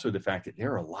there's also the fact that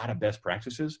there are a lot of best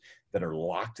practices that are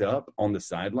locked up on the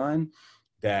sideline,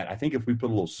 that I think if we put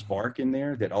a little spark in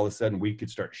there, that all of a sudden we could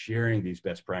start sharing these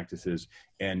best practices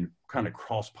and kind of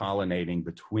cross-pollinating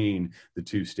between the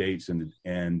two states and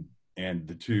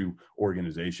the two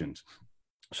organizations.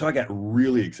 So I got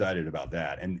really excited about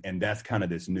that. And that's kind of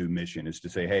this new mission, is to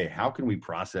say, hey, how can we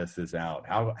process this out?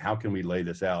 How can we lay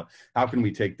this out? How can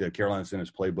we take the Carolinas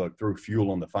Dentist playbook, throw fuel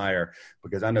on the fire?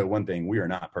 Because I know one thing, we are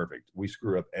not perfect. We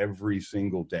screw up every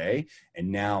single day.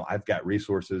 And now I've got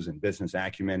resources and business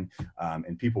acumen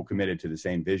and people committed to the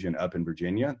same vision up in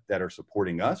Virginia that are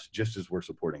supporting us just as we're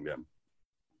supporting them.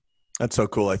 That's so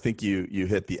cool. I think you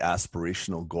hit the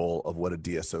aspirational goal of what a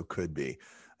DSO could be.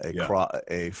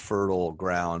 A fertile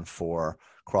ground for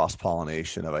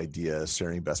cross-pollination of ideas,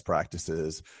 sharing best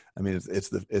practices. I mean,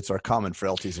 it's our common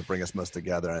frailties that bring us most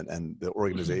together, and the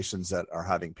organizations that are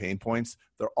having pain points,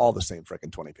 they're all the same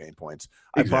freaking 20 pain points.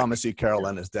 Exactly. I promise you,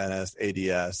 Carolina's Dentist,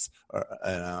 ADS,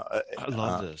 I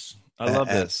love this. I love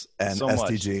this and so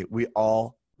STG.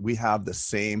 Much. We have the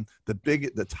same.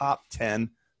 The top 10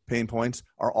 pain points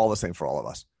are all the same for all of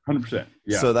us. 100%.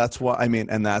 Yeah. So that's what I mean.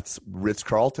 And that's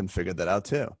Ritz-Carlton figured that out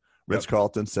too.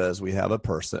 Ritz-Carlton says we have a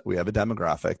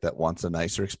demographic that wants a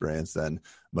nicer experience than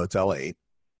Motel 8.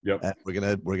 Yep. And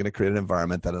we're gonna create an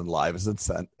environment that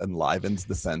enlivens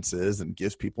the senses and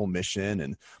gives people mission.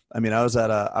 And I mean, I was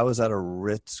at a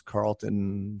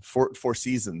Ritz-Carlton Four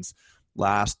Seasons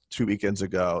last 2 weekends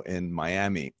ago in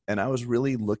Miami, and I was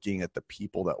really looking at the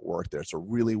people that work there. It's a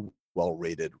really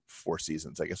well-rated Four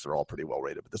Seasons. I guess they're all pretty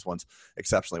well-rated, but this one's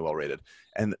exceptionally well-rated.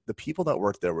 And the people that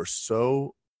worked there were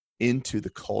so into the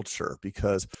culture,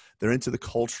 because they're into the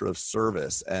culture of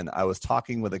service. And I was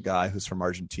talking with a guy who's from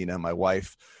Argentina. My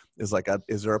wife is like,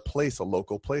 is there a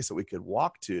local place that we could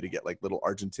walk to get like little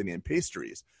Argentinian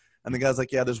pastries? And the guy's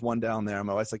like, yeah, there's one down there. And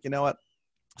my wife's like, you know what?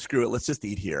 Screw it. Let's just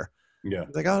eat here. Yeah.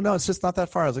 He's like, oh, no, it's just not that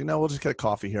far. I was like, no, we'll just get a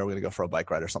coffee here. We're going to go for a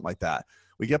bike ride or something like that.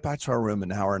 We get back to our room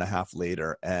an hour and a half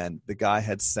later, and the guy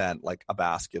had sent like a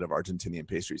basket of Argentinian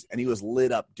pastries, and he was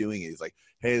lit up doing it. He's like,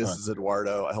 hey, this is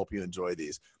Eduardo. I hope you enjoy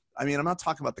these. I mean, I'm not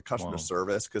talking about the customer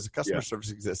service, because the customer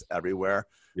service exists everywhere,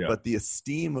 but the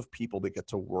esteem of people that get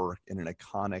to work in an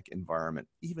iconic environment,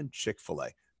 even Chick-fil-A.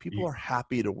 People are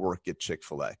happy to work at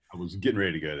Chick-fil-A. I was getting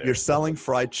ready to go there. You're selling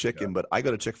fried chicken, but I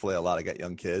go to Chick-fil-A a lot. I got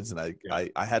young kids, and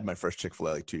I had my first Chick-fil-A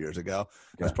like 2 years ago.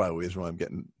 That's probably the reason why I'm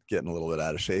getting a little bit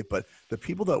out of shape. But the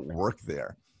people that work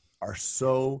there are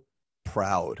so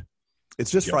proud. It's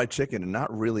just fried chicken, and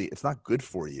it's not good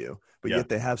for you, but yet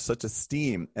they have such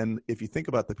esteem. And if you think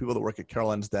about the people that work at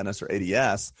Carolinas Dentist or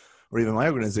ADS, or even my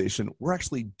organization, we're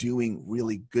actually doing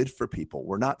really good for people.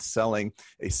 We're not selling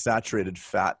a saturated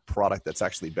fat product that's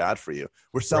actually bad for you.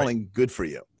 We're selling good for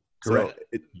you. Correct.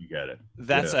 So you got it.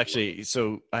 That's actually,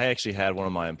 so I actually had one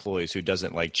of my employees who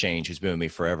doesn't like change, who's been with me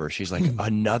forever. She's like,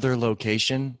 another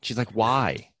location? She's like,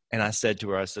 why? And I said to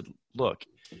her, look,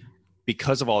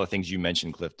 because of all the things you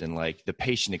mentioned, Clifton, like the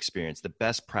patient experience, the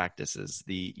best practices,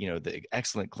 the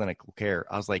excellent clinical care,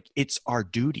 I was like, it's our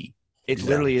duty. It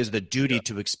literally is the duty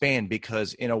to expand,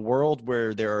 because in a world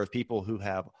where there are people who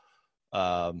have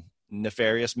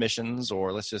nefarious missions,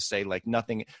 or let's just say like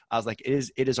nothing, I was like,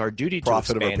 it is our duty to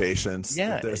expand. Profit over patients.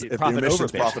 Yeah. If your mission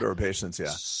is profit over patients. Yeah.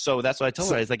 So that's what I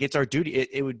told her. It's like, it's our duty.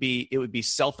 It would be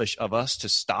selfish of us to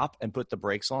stop and put the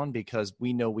brakes on, because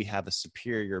we know we have a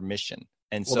superior mission.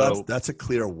 And so that's a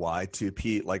clear why too,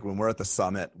 Pete. Like when we're at the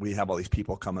summit, we have all these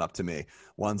people coming up to me.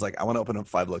 One's like, I want to open up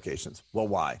 5 locations. Well,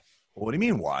 why? Well, what do you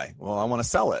mean why? Well, I want to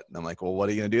sell it. And I'm like, well, what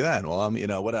are you going to do then? Well,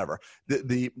 whatever.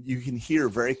 You can hear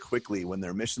very quickly when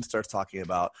their mission starts talking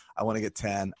about, I want to get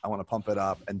 10, I want to pump it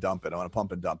up and dump it. I want to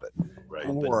pump and dump it. Right.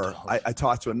 Or I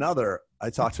talked to another,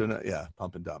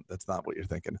 pump and dump. That's not what you're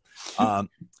thinking.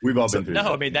 We've all been through that.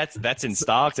 I mean, that's in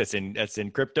stocks, that's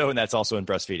in crypto, and that's also in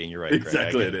breastfeeding. You're right.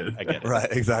 Exactly. Craig. I get it.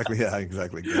 Right. Exactly. Yeah,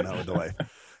 exactly. Getting out with the wife.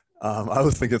 I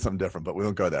was thinking something different, but we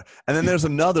won't go there. And then there's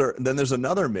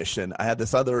another mission. I had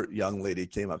this other young lady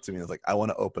came up to me and was like, I want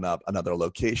to open up another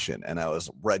location. And I was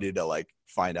ready to like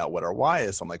find out what our why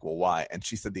is. So I'm like, well, why? And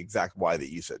she said the exact why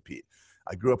that you said, Pete.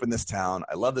 I grew up in this town.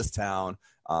 I love this town.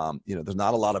 There's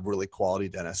not a lot of really quality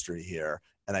dentistry here.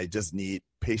 And I just need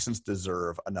patients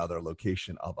deserve another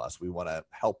location of us. We want to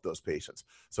help those patients.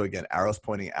 So again, arrows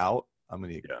pointing out. I'm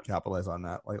going to capitalize on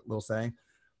that like little saying.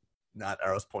 Not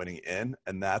arrows pointing in,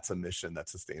 and that's a mission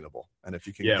that's sustainable. And if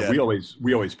you can, we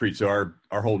always preach. So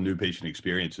our whole new patient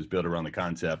experience is built around the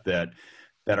concept that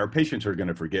our patients are going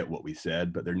to forget what we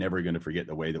said, but they're never going to forget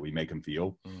the way that we make them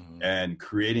feel. Mm-hmm. And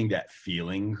creating that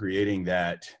feeling, creating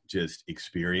that just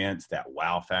experience, that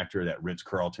wow factor, that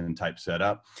Ritz-Carlton type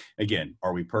setup. Again,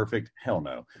 are we perfect? Hell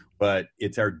no. But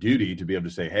it's our duty to be able to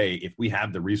say, hey, if we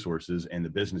have the resources and the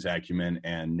business acumen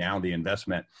and now the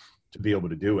investment to be able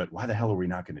to do it, why the hell are we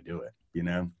not going to do it?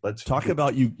 Let's talk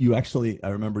about you actually, I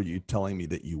remember you telling me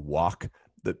that you walk,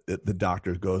 the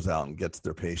doctor goes out and gets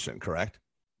their patient, correct?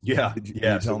 Yeah. Can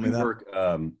you tell me that?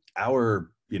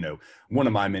 Work, one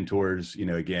of my mentors,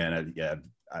 again,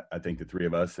 I think the three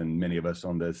of us and many of us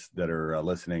on this that are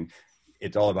listening,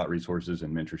 it's all about resources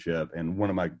and mentorship. And one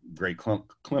of my great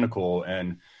clinical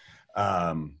and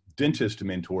dentist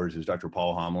mentors is Dr.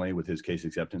 Paul Homily with his case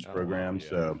acceptance program. Yeah.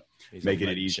 So he's making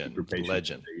it easy for patients.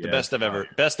 Legend. The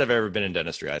best I've ever been in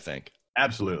dentistry, I think.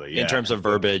 Absolutely. Yeah. In terms of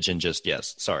verbiage and just,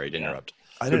 sorry to interrupt.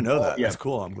 I didn't know that. That's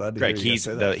cool. I'm glad to hear you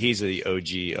say that. He's the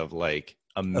OG of like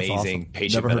amazing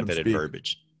patient benefited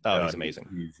verbiage. Oh, he's amazing.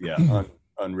 He's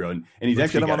unreal. And he's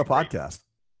Let's get him on the podcast.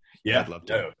 Yeah, I'd love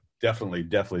to. No,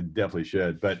 definitely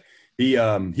should. But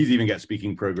he's even got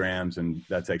speaking programs, and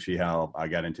that's actually how I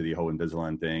got into the whole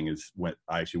Invisalign thing.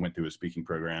 I actually went through a speaking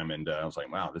program, and I was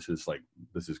like, wow, this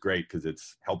is great because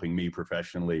it's helping me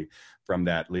professionally from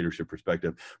that leadership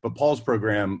perspective. But Paul's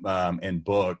program and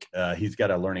book, he's got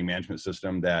a learning management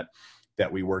system that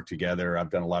we work together.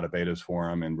 I've done a lot of betas for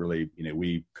him, and really,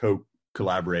 we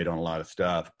collaborate on a lot of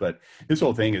stuff. But his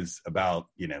whole thing is about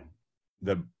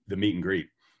the meet and greet.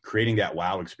 Creating that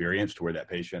wow experience to where that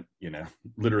patient,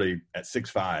 literally at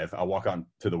 6'5", I'll walk on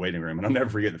to the waiting room, and I'll never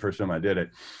forget the first time I did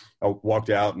it. I walked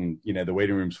out and, the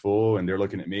waiting room's full, and they're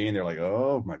looking at me and they're like,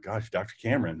 oh my gosh, Dr.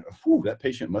 Cameron, that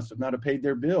patient must have not have paid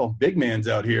their bill. Big man's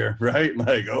out here, right?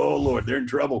 Like, oh Lord, they're in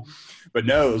trouble. But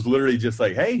no, it was literally just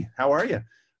like, hey, how are you?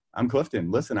 I'm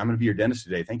Clifton. Listen, I'm going to be your dentist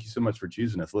today. Thank you so much for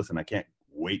choosing us. Listen, I can't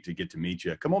wait to get to meet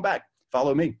you. Come on back,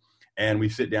 follow me. And we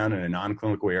sit down in a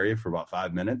non-clinical area for about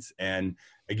 5 minutes. And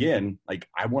again, like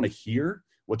I want to hear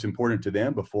what's important to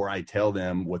them before I tell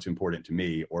them what's important to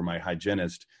me. Or my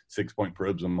hygienist 6-point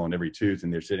probes them on every tooth,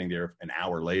 and they're sitting there an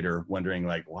hour later wondering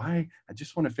like, why? I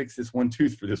just want to fix this one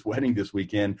tooth for this wedding this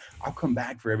weekend. I'll come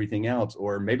back for everything else.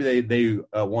 Or maybe they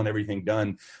want everything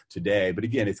done today. But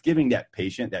again, it's giving that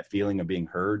patient that feeling of being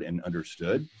heard and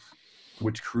understood,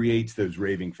 which creates those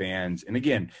raving fans. And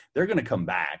again, they're going to come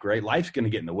back, right? Life's going to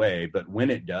get in the way, but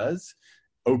when it does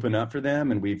open up for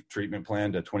them, and we've treatment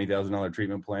planned a $20,000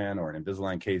 treatment plan or an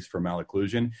Invisalign case for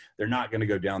malocclusion, they're not going to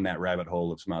go down that rabbit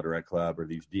hole of Smile Direct Club or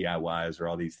these DIYs or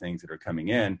all these things that are coming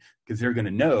in, because they're going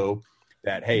to know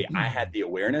that, hey, I had the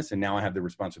awareness and now I have the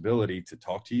responsibility to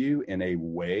talk to you in a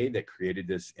way that created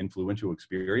this influential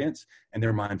experience, and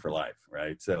they're mine for life,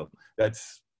 right? So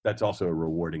that's also a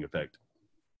rewarding effect.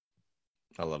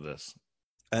 I love this.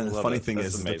 And the funny thing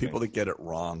is the people that get it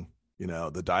wrong,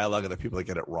 the dialogue of the people that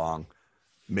get it wrong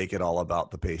make it all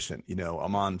about the patient.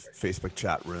 I'm on Facebook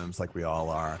chat rooms like we all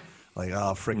are. Like,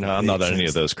 oh, freaking No, I'm not on any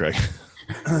of those, Craig.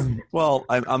 Well,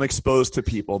 I'm exposed to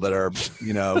people that are,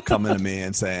 coming to me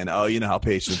and saying, oh, you know how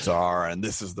patients are, and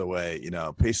this is the way,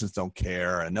 patients don't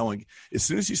care. And no one, as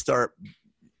soon as you start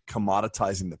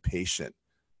commoditizing the patient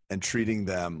and treating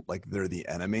them like they're the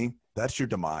enemy, that's your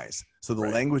demise. So the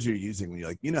language you're using when you're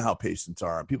like, how patients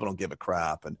are, and people don't give a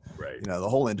crap, and the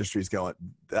whole industry is going,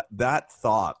 that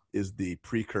thought is the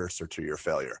precursor to your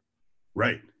failure.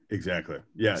 Right. Exactly.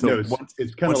 Yeah. So no,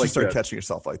 it's kind of like you start catching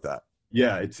yourself like that.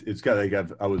 Yeah. It's kind of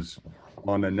like I was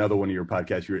on another one of your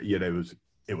podcasts.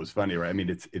 It was funny, right? I mean,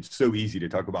 it's so easy to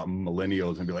talk about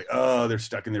millennials and be like, oh, they're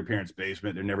stuck in their parents'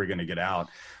 basement, they're never going to get out.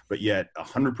 But yet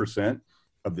 100%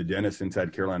 of the dentists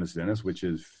inside Carolina's Dentist, which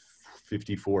is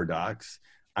 54 docs,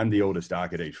 I'm the oldest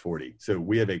doc at age 40. So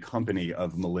we have a company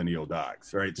of millennial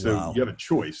docs, right? So you have a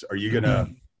choice. Are you going to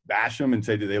bash them and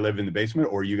say that they live in the basement,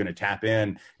 or are you going to tap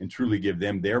in and truly give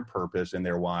them their purpose and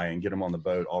their why and get them on the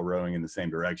boat all rowing in the same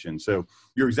direction? So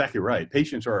you're exactly right.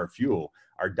 Patients are our fuel.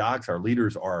 Our docs, our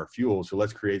leaders are our fuel. So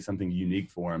let's create something unique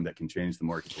for them that can change the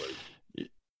marketplace.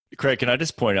 Craig, can I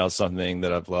just point out something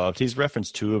that I've loved? He's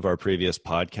referenced 2 of our previous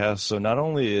podcasts. So not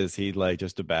only is he like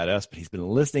just a badass, but he's been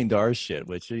listening to our shit,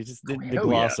 which he just didn't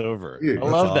gloss over. Dude, I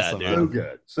love that, dude. So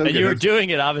good. So and good. you were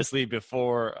doing it obviously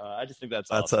before. I just think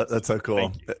that's awesome. That's so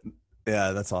cool.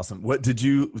 Yeah, that's awesome. Were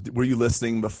you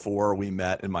listening before we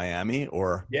met in Miami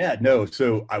or? Yeah, no.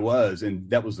 So I was, and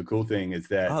that was the cool thing is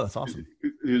that. Oh, that's awesome.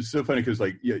 It was so funny because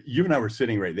like you and I were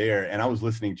sitting right there and I was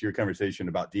listening to your conversation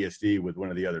about DSD with one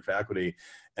of the other faculty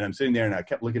and I'm sitting there and I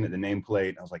kept looking at the nameplate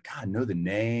and I was like, God, I know the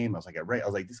name. I was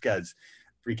like, this guy's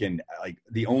freaking like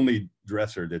the only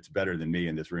dresser that's better than me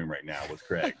in this room right now was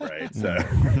Craig, right? So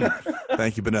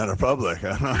thank you, Banana Republic.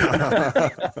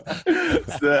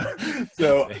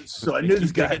 so I knew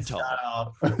this guy's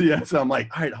style. Yeah, so I'm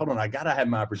like, all right, hold on, I gotta have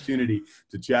my opportunity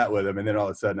to chat with him. And then all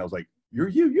of a sudden I was like, you're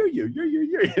you.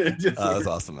 That's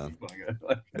awesome, man.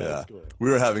 Yeah, we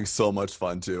were having so much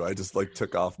fun too. I just like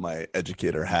took off my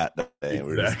educator hat that day. And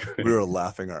we were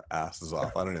laughing our asses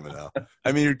off. I don't even know.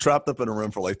 I mean, you're trapped up in a room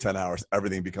for like 10 hours.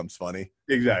 Everything becomes funny.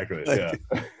 Exactly. Yeah.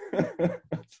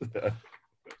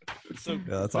 So,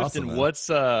 that's Clifton, awesome.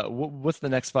 What's the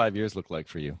next 5 years look like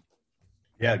for you?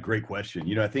 Yeah, great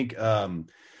question. I think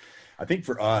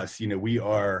for us, we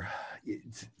are.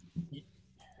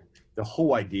 The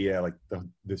whole idea, like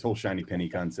this whole shiny penny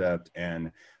concept, and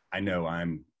I know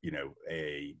I'm,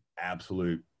 a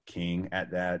absolute king at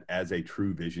that as a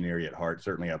true visionary at heart.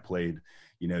 Certainly I played,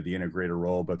 the integrator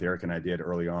role, both Eric and I did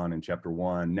early on in chapter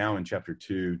 1. Now in chapter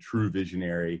 2, true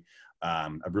visionary.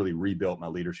 I've really rebuilt my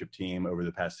leadership team over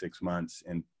the past 6 months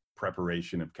in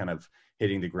preparation of kind of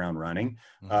hitting the ground running.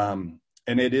 Mm-hmm.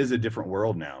 And it is a different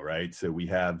world now, right? So we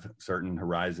have certain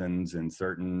horizons and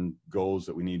certain goals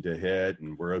that we need to hit.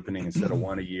 And we're opening instead of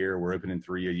 1 a year, we're opening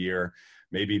 3 a year,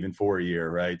 maybe even 4 a year,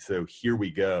 right? So here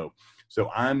we go. So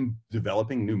I'm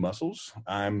developing new muscles.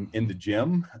 I'm in the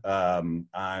gym. I'm,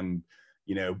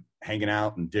 hanging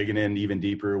out and digging in even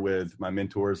deeper with my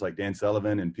mentors like Dan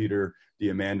Sullivan and Peter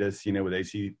Diamandis, with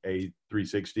ACA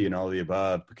 360 and all of the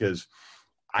above, because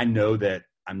I know that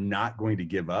I'm not going to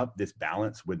give up this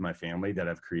balance with my family that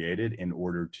I've created in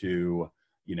order to,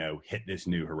 hit this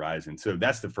new horizon. So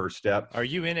that's the first step. Are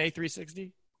you in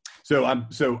A360? So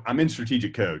I'm in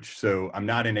strategic coach. So I'm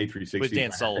not in A360. With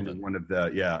Dan Sullivan.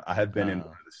 I have been in one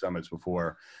of the summits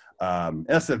before.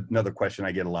 That's another question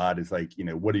I get a lot is like,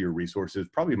 what are your resources?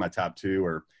 Probably my top 2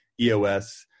 are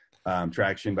EOS,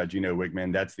 Traction by Gino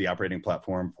Wigman. That's the operating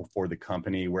platform for the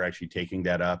company. We're actually taking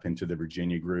that up into the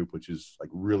Virginia group, which is like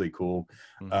really cool.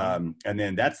 Mm-hmm. And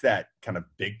then that's that kind of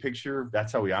big picture.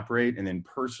 That's how we operate. And then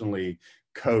personally,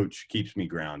 coach keeps me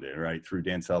grounded, right? Through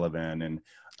Dan Sullivan and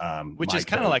which is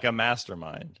kind of like a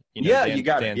mastermind. You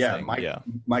got it. Yeah.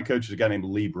 My coach is a guy named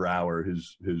Lee Brower,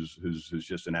 who's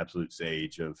just an absolute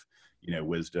sage of,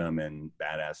 wisdom and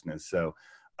badassness. So,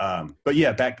 but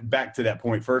yeah, back to that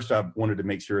point. First, I wanted to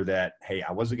make sure that, hey,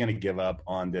 I wasn't going to give up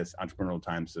on this entrepreneurial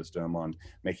time system, on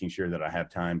making sure that I have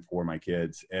time for my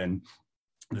kids. And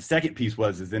the second piece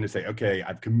is then to say, okay,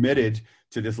 I've committed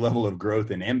to this level of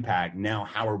growth and impact. Now,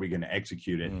 how are we going to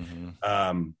execute it?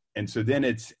 Mm-hmm. And so then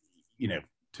it's,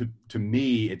 to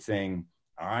me, it's saying,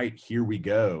 all right, here we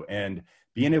go. And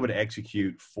being able to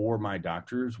execute for my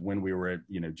doctors when we were,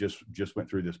 just went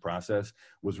through this process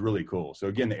was really cool. So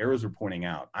again, the arrows are pointing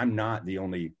out. I'm not the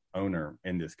only owner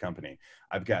in this company.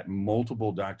 I've got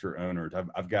multiple doctor owners.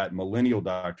 I've got millennial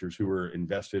doctors who are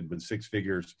invested with 6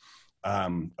 figures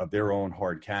of their own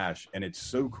hard cash. And it's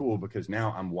so cool because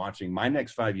now I'm watching my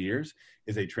next 5 years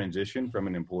is a transition from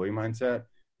an employee mindset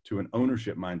to an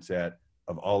ownership mindset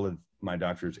of all of my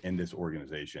doctors in this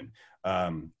organization.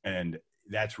 And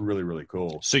that's really, really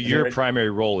cool. So your primary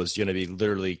role is going to be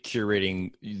literally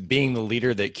curating, being the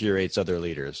leader that curates other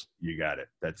leaders. You got it.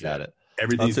 That's it.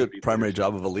 Everything's the primary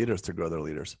job of a leader is to grow their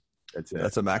leaders. That's it.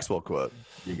 That's a Maxwell quote.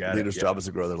 You got Leaders' job is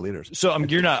to grow their leaders. So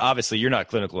you're not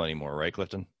clinical anymore, right,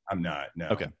 Clifton? I'm not. No.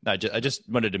 Okay. I just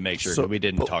wanted to make sure we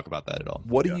didn't talk about that at all.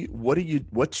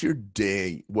 What's your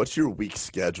day? What's your week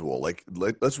schedule? Like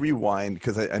let's rewind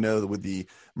because I know that with the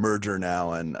merger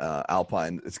now and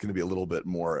Alpine, it's going to be a little bit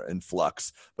more in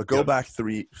flux. But go back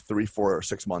 3, 4, or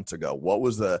 6 months ago. What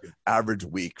was the average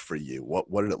week for you?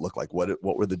 What did it look like? What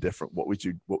were the different? What were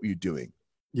you doing?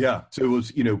 Yeah. So it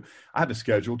was, I have a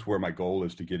schedule to where my goal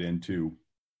is to get into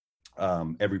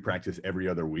every practice every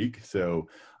other week. So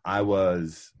I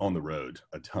was on the road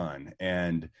a ton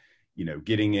and,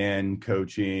 getting in,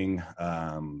 coaching,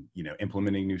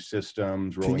 implementing new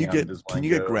systems. Can you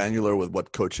get granular with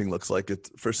what coaching looks like? It's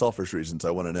for selfish reasons.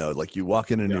 I want to know, like you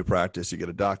walk in a new practice, you get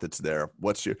a doc that's there.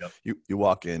 What's your, you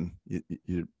walk in,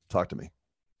 you talk to me.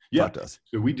 Yeah. Talk to us.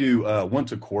 So we do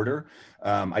once a quarter.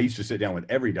 I used to sit down with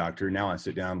every doctor. Now I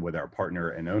sit down with our partner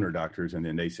and owner doctors, and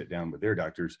then they sit down with their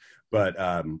doctors. But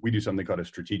we do something called a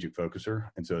strategic focuser.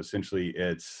 And so essentially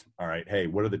it's, all right, hey,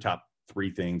 what are the top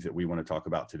 3 things that we want to talk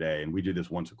about today? And we do this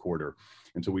once a quarter.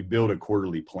 And so we build a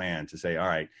quarterly plan to say, all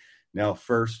right, now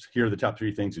first, here are the top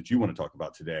 3 things that you want to talk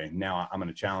about today. Now I'm going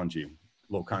to challenge you.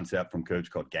 Little concept from coach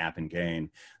called gap and gain.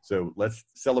 So let's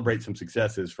celebrate some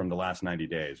successes from the last 90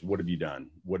 days. What have you done?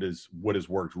 What has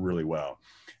worked really well?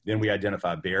 Then we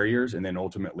identify barriers. And then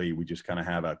ultimately we just kind of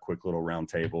have a quick little round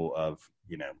table of,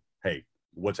 hey,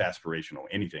 what's aspirational,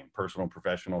 anything, personal,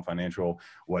 professional, financial,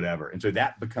 whatever. And so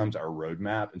that becomes our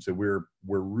roadmap. And so we're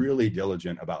really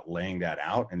diligent about laying that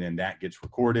out. And then that gets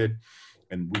recorded.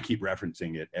 And we keep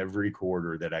referencing it every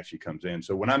quarter that actually comes in.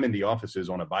 So when I'm in the offices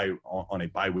on a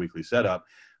bi-weekly setup,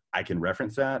 I can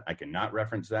reference that. I can not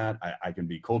reference that. I can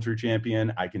be culture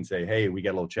champion. I can say, hey, we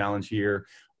got a little challenge here,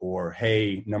 or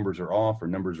hey, numbers are off or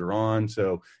numbers are on.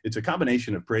 So it's a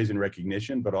combination of praise and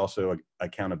recognition, but also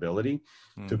accountability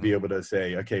to be able to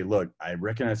say, okay, look, I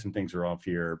recognize some things are off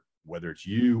here, whether it's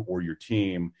you or your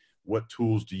team. What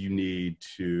tools do you need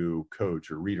to coach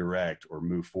or redirect or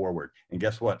move forward? And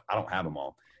guess what? I don't have them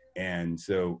all. And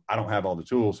so I don't have all the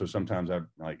tools. So sometimes I'm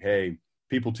like, hey,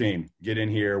 people team, get in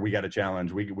here. We got a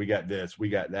challenge. We got this, we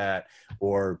got that.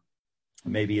 Or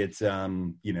maybe it's, a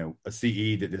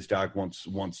CE that this doc wants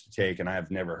to take and I've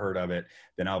never heard of it.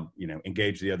 Then I'll,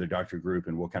 engage the other doctor group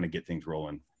and we'll kind of get things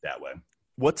rolling that way.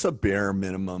 What's a bare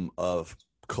minimum of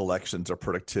collections or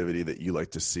productivity that you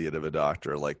like to see out of a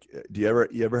doctor? Like, do you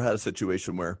ever had a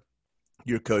situation where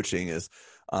your coaching is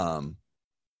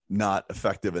not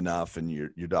effective enough and your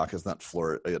doctor's not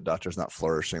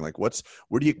flourishing? Like,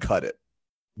 where do you cut it?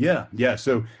 Yeah.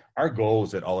 So our goal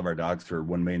is that all of our docs are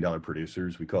 $1 million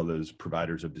producers. We call those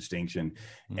providers of distinction.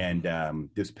 Mm-hmm. And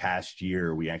this past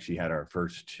year, we actually had our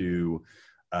first 2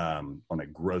 on a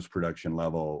gross production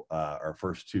level, our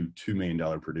first $2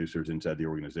 million producers inside the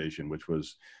organization, which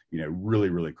was, really,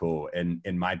 really cool. And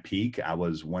in my peak, I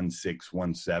was 1.6,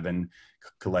 1.7,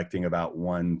 collecting about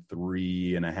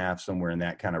 1.3.5, somewhere in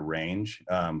that kind of range.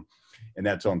 And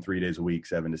that's on 3 days a week,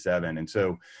 7 to 7. And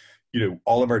so,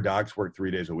 all of our docs work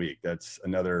 3 days a week. That's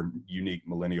another unique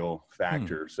millennial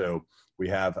factor. So we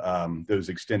have those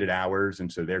extended hours. And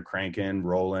so they're cranking,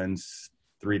 rolling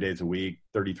 3 days a week,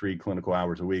 33 clinical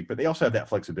hours a week, but they also have that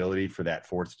flexibility for that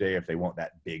 4th day if they want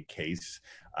that big case,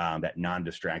 that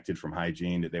non-distracted from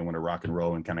hygiene, that they want to rock and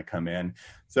roll and kind of come in.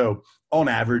 So on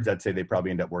average, I'd say they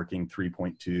probably end up working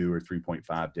 3.2 or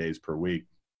 3.5 days per week.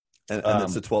 And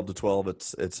it's a 12 to 12.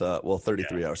 It's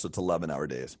 33 hours. So it's 11-hour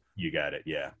days. You got it.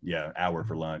 Yeah. Hour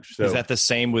for lunch. So is that the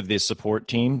same with the support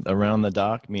team around the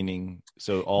doc? Meaning,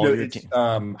 so all your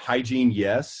team? Hygiene,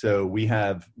 yes. So we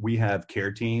have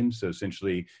care teams. So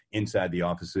essentially inside the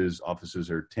offices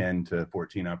are 10 to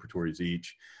 14 operatories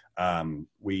each.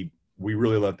 We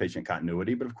really love patient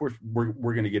continuity, but of course we're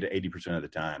going to get it 80% of the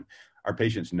time. Our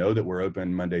patients know that we're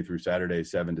open Monday through Saturday,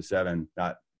 7 to 7,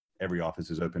 not every office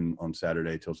is open on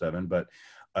Saturday till 7, but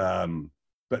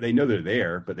they know they're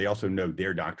there, but they also know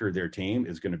their doctor, their team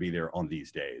is going to be there on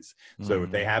these days. So if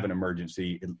they have an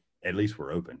emergency, at least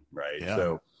we're open, right?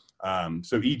 Yeah.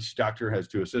 So each doctor has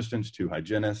 2 assistants, 2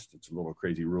 hygienists. It's a little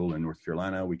crazy rule in North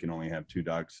Carolina. We can only have 2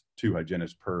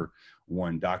 hygienists per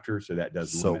 1 doctor. So that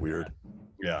does so weird. That.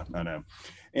 Yeah, I know.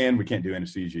 And we can't do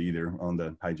anesthesia either on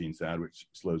the hygiene side, which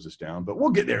slows us down, but we'll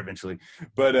get there eventually.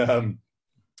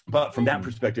 But from that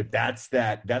perspective, that's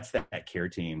that care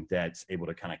team that's able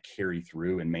to kind of carry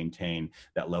through and maintain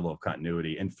that level of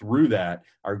continuity. And through that,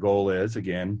 our goal is,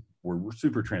 again, we're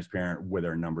super transparent with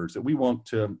our numbers that we want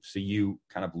to see you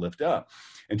kind of lift up.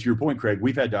 And to your point, Craig,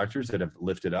 we've had doctors that have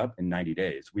lifted up in 90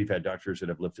 days. We've had doctors that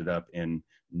have lifted up in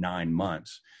 9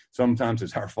 months. Sometimes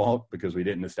it's our fault because we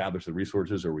didn't establish the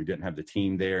resources or we didn't have the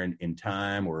team there in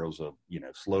time, or it was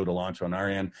slow to launch on our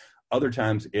end. Other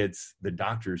times it's the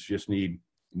doctors just need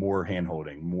more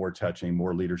handholding, more touching,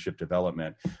 more leadership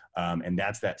development. And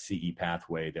that's that CE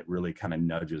pathway that really kind of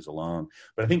nudges along.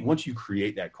 But I think once you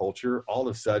create that culture, all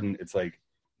of a sudden it's like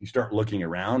you start looking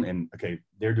around and, okay,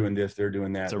 they're doing this, they're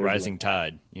doing that. It's a rising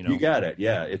tide, You got it.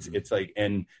 Yeah. It's like,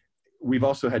 and we've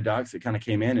also had docs that kind of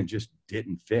came in and just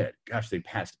didn't fit. Gosh, they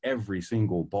passed every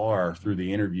single bar through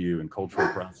the interview and cultural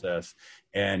process.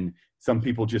 And some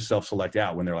people just self-select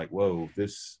out when they're like, whoa,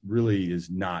 this really is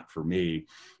not for me.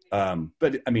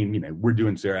 But I mean, we're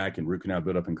doing CERAC and root canal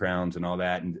buildup and crowns and all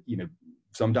that. And,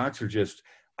 some docs are just,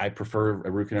 I prefer a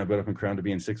root canal buildup and crown to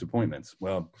be in 6 appointments.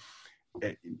 Well,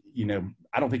 I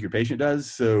don't think your patient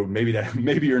does. So maybe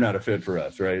you're not a fit for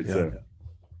us. Right. Yeah. So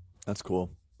that's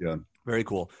cool. Yeah. Very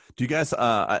cool. Do you guys,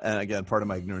 and again, part of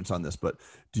my ignorance on this, but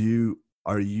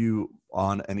are you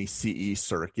on any CE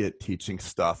circuit teaching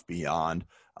stuff beyond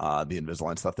the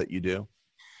Invisalign stuff that you do?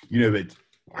 But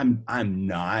I'm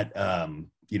not,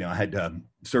 I had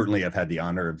certainly I've had the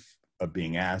honor of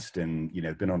being asked, and,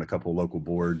 been on a couple of local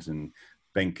boards and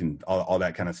bank and all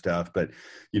that kind of stuff, but,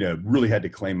 really had to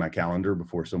claim my calendar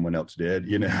before someone else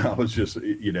did. I was just,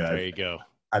 there you go.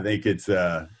 I think it's,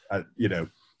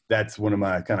 that's one of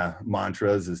my kind of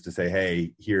mantras, is to say,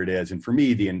 hey, here it is. And for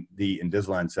me, the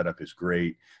Invisalign setup is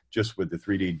great, just with the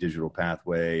 3D digital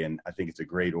pathway. And I think it's a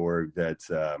great org that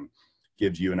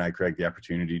gives you and I, Craig, the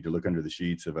opportunity to look under the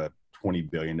sheets of a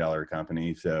 $20 billion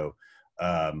company. So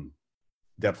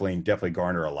definitely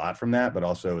garner a lot from that. But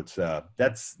also it's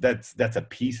that's a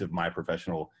piece of my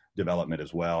professional development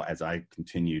as well, as I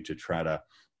continue to try to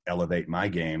elevate my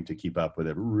game to keep up with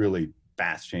a really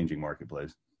fast changing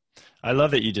marketplace. I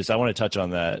love that I want to touch on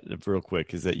that real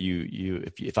quick, is that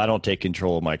if I don't take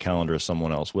control of my calendar,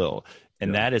 someone else will.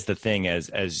 And that is the thing,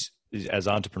 as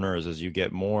entrepreneurs, as you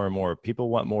get more and more, people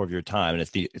want more of your time. And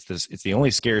it's the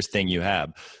only scarce thing you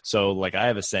have. So like, I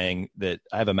have a saying that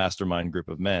I have a mastermind group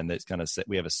of men that's kind of,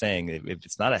 we have a saying that if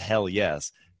it's not a hell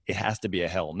yes, it has to be a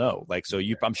hell no. Like, so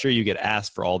I'm sure you get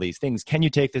asked for all these things. Can you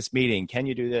take this meeting? Can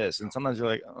you do this? And sometimes you're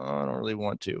like, oh, I don't really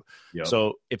want to. Yep.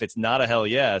 So if it's not a hell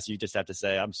yes, you just have to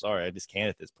say, I'm sorry, I just can't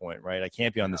at this point, right? I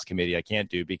can't be on this committee. I can't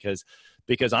do, because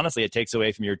honestly, it takes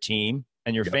away from your team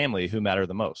and your family, who matter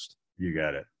the most. You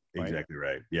got it. Exactly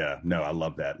right. Yeah. No, I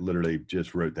love that. Literally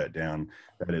just wrote that down.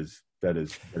 That is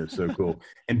so cool.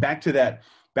 And back to that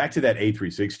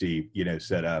A360,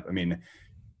 setup. I mean,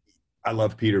 I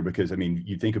love Peter because, I mean,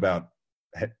 you think about,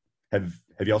 have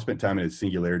y'all spent time at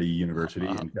Singularity University?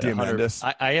 Diamandis.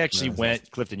 I actually went,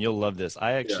 Clifton, you'll love this.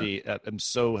 I actually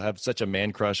have such a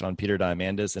man crush on Peter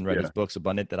Diamandis and read his books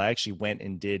abundant, that I actually went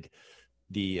and did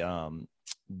the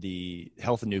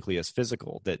health and nucleus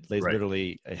physical that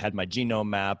literally, I had my genome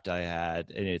mapped. And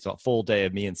it's a full day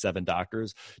of me and 7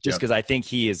 doctors, just because I think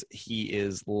he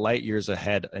is light years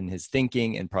ahead in his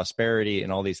thinking and prosperity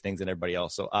and all these things than everybody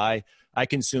else. So I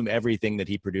consume everything that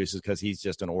he produces, because he's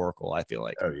just an oracle, I feel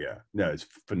like. Oh yeah. No, it's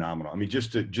phenomenal. I mean,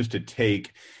 just to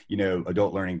take,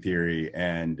 adult learning theory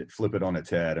and flip it on its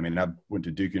head. I mean, I went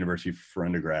to Duke University for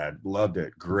undergrad, loved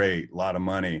it. Great. A lot of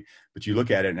money, but you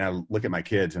look at it and I look at my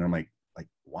kids and I'm like,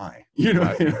 why?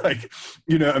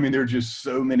 I mean, there are just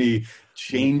so many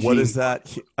changing. What is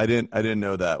that? I didn't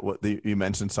know that. You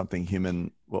mentioned something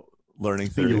human learning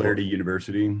theory. Singularity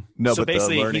University. No, so but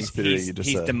basically, the learning theory you just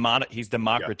said. He's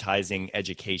democratizing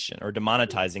education, or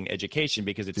demonetizing education,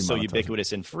 because it's so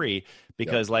ubiquitous and free.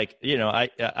 Because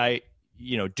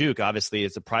Duke obviously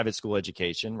is a private school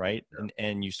education, right? Yeah.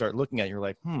 And you start looking at it, you're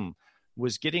like,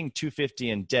 was getting $250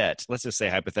 in debt, let's just say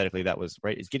hypothetically that was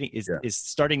right, is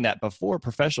starting that before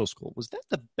professional school, was that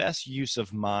the best use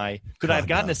of could I have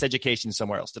gotten this education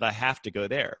somewhere else? Did I have to go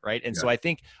there? Right. And so I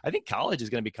think college is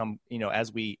going to become,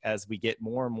 as we get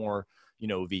more and more,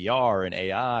 VR and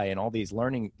AI and all these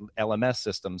learning LMS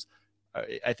systems,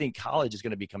 I think college is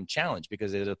going to become challenged,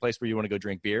 because it's a place where you want to go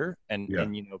drink beer and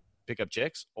pick up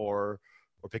chicks or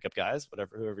pick up guys,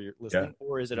 whoever you're listening,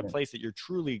 or is it a place that you're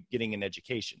truly getting an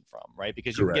education from, right?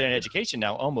 Because you can get an education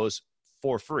now almost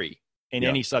for free in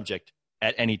any subject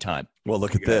at any time. Well,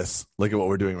 look at this. Look at what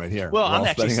we're doing right here. Well, I'm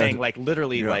actually saying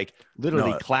literally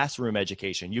classroom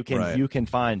education you can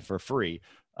find for free.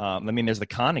 I mean, there's the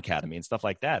Khan Academy and stuff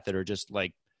like that are just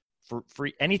like for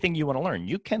free. Anything you want to learn,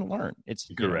 you can learn.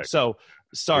 It's correct. So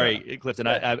sorry, Clifton.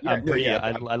 I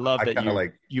love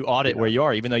that you audit where you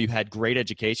are, even though you had great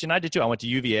education. I did too. I went to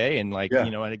UVA and at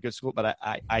a good school, but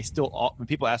I still, when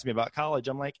people ask me about college,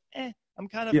 I'm like,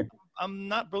 I'm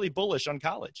not really bullish on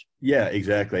college. Yeah,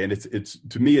 exactly. And it's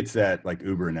to me, it's that like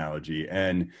Uber analogy.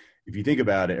 And if you think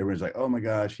about it, everyone's like, oh my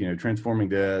gosh, transforming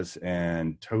this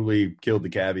and totally killed the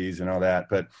cabbies and all that.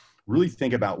 But really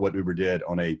think about what Uber did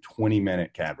on a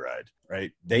 20-minute cab ride,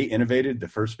 right? They innovated the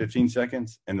first 15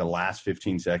 seconds and the last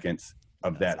 15 seconds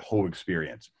of that whole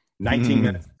experience. 19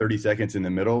 minutes, 30 seconds in the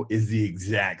middle is the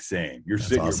exact same. You're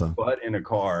sitting your butt in a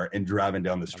car and driving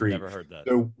down the street. I've never heard that.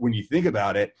 So when you think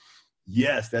about it,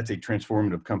 yes, that's a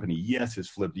transformative company. Yes, it's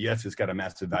flipped. Yes, it's got a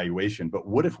massive valuation. But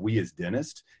what if we as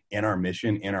dentists, and our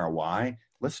mission and our why,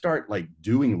 let's start like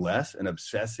doing less and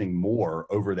obsessing more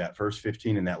over that first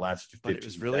 15 and that last 15 But it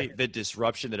was really seconds. the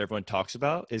disruption that everyone talks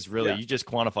about is really, you just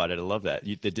quantified it. I love that.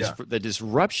 The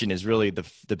disruption is really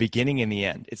the beginning and the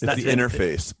end. It's not the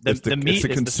interface. It's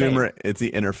the consumer. It's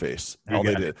the interface. All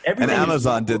they did. And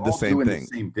Amazon did the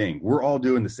same thing. We're all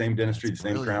doing the same dentistry, the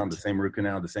same crown, the same root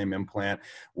canal, the same implant,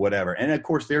 whatever. And of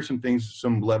course, there's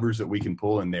some levers that we can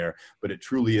pull in there, but it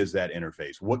truly is that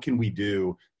interface. What can we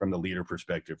do from the leader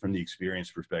perspective, from the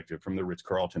experience perspective, from the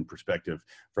Ritz-Carlton perspective,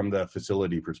 from the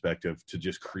facility perspective, to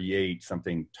just create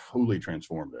something totally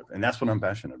transformative? And that's what I'm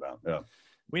passionate about. Yeah.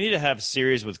 We need to have a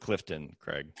series with Clifton,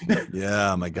 Craig.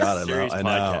 Yeah, my God,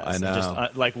 I know.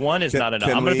 Just, like one is not enough.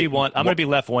 I'm going to be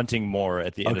left wanting more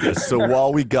at the end of this. So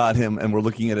while we got him and we're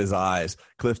looking at his eyes,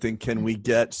 Clifton, can we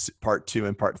get part 2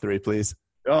 and part 3, please?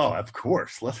 Oh, of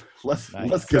course. Let's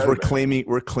because we're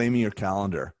claiming your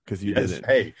calendar because you didn't.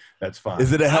 Hey, that's fine.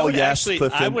 Is it a hell yes,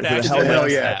 Clifton? It's a hell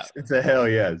yes. It's a hell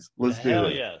yes. Let's do it.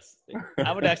 Hell yes.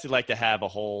 I would actually like to have a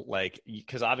whole,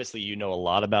 because obviously you know a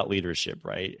lot about leadership,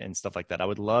 right, and stuff like that. I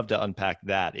would love to unpack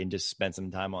that and just spend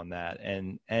some time on that,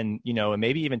 and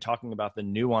maybe even talking about the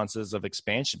nuances of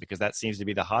expansion, because that seems to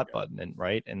be the hot button, and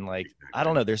right, and I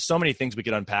don't know. There's so many things we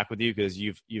could unpack with you because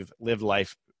you've lived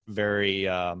life very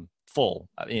full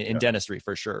in dentistry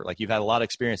for sure. Like you've had a lot of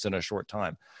experience in a short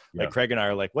time. Like Craig and I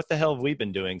are like, what the hell have we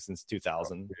been doing since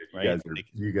 2000? Right?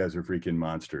 You guys are freaking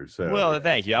monsters. So. Well,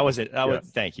 thank you.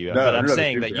 Thank you. But I'm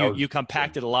saying that you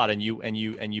compacted a lot and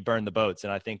you burned the boats.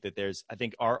 And I think that I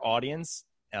think our audience,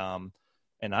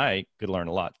 and I could learn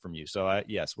a lot from you. So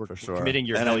we're committing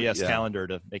your hell yes calendar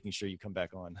to making sure you come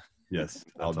back on. Yes,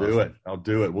 I'll do it.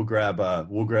 We'll grab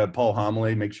Paul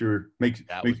Homily. Make sure we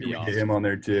get him on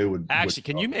there too. Actually,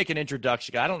 can you make an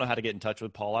introduction? I don't know how to get in touch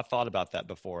with Paul. I've thought about that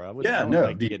before. I would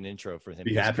like to get an intro for him.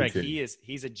 Because Craig,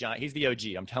 he's a giant. He's the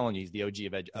OG. I'm telling you, he's the OG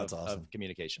of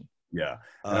communication. Yeah,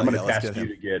 and I'm going to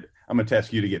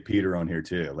task you to get Peter on here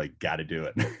too. Like, got to do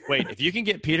it. Wait, if you can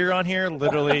get Peter on here,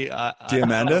 literally,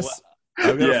 Diamandis.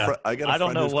 I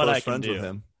don't know what I can do. With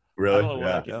him. Really? I don't know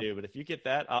what I can do, but if you get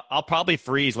that, I'll probably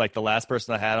freeze like the last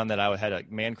person I had on that I had a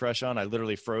man crush on. I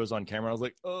literally froze on camera. I was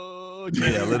like, oh,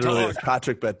 yeah, literally.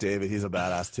 Patrick Bet David, he's a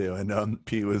badass too. And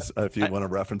Pete was, if you want to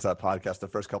reference that podcast, the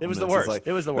first couple. It was minutes, the worst.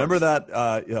 It was the worst. Remember that?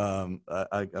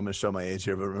 I'm going to show my age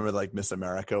here, but remember like Miss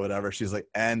America, whatever. She's like,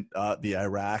 and the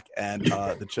Iraq, and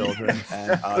the children,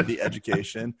 and the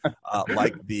education,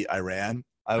 like the Iran.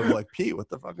 I was like, Pete, what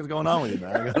the fuck is going on with you,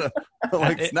 man? I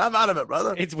gotta snap out of it,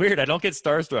 brother. It's weird. I don't get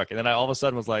starstruck, and then I all of a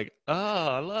sudden was like, oh,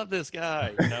 I love this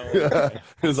guy.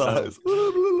 His eyes.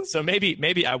 So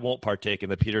maybe I won't partake in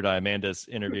the Peter Diamandis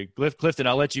interview. Clifton,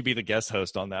 I'll let you be the guest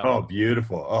host on that. Oh,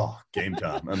 beautiful. Oh, game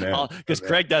time. Because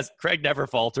Craig never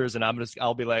falters, and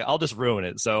I'll be like, I'll just ruin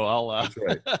it. So I'll. That's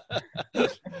right.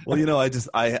 Well,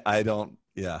 I don't.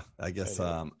 Yeah, I guess.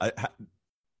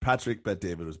 Patrick Bet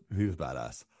David was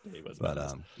badass. He was but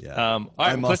badass. All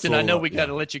right, Clifton, I know we got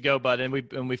to let you go, bud, and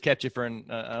we've kept you for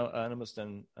almost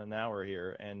an hour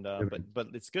here, and but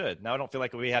it's good. Now I don't feel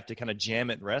like we have to kind of jam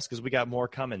it and rest because we got more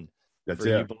coming for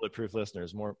you Bulletproof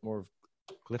listeners. More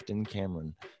Clifton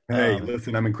Cameron. Hey,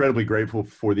 listen, I'm incredibly grateful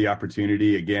for the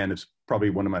opportunity. Again, it's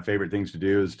probably one of my favorite things to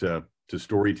do is to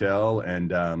storytell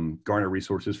and garner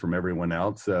resources from everyone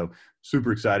else. So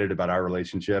super excited about our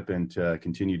relationship and to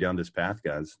continue down this path,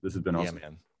 guys. This has been awesome. Yeah,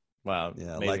 man. Wow.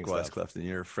 Yeah. Likewise, stuff. Clifton,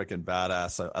 you're freaking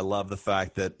badass. I love the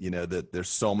fact that, that there's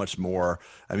so much more.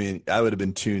 I mean, I would have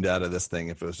been tuned out of this thing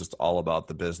if it was just all about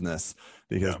the business,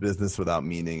 because business without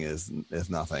meaning is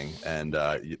nothing. And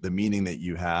the meaning that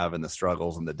you have and the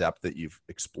struggles and the depth that you've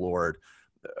explored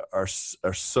are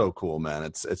so cool, man.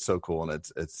 It's so cool. And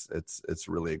it's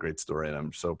really a great story. And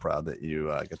I'm so proud that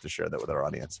you get to share that with our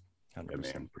audience. 100%. Yeah,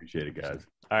 man. Appreciate it, guys.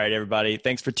 All right, everybody.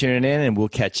 Thanks for tuning in, and we'll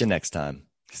catch you next time.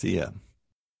 See ya.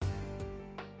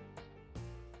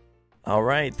 All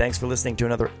right. Thanks for listening to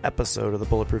another episode of the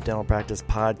Bulletproof Dental Practice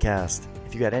Podcast.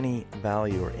 If you got any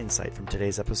value or insight from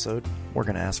today's episode, we're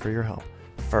going to ask for your help.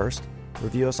 First,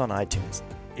 review us on iTunes.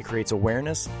 It creates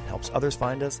awareness, helps others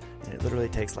find us, and it literally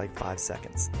takes like 5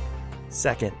 seconds.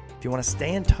 Second, if you want to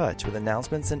stay in touch with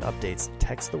announcements and updates,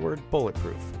 text the word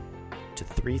Bulletproof to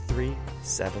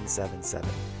 33777.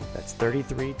 That's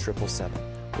 33777.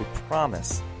 We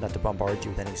promise not to bombard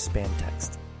you with any spam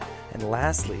text. And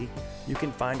lastly, you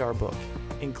can find our book,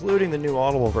 including the new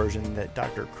Audible version that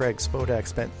Dr. Craig Spodak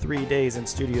spent 3 days in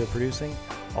studio producing,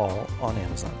 all on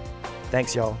Amazon.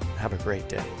 Thanks, y'all. Have a great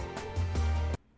day.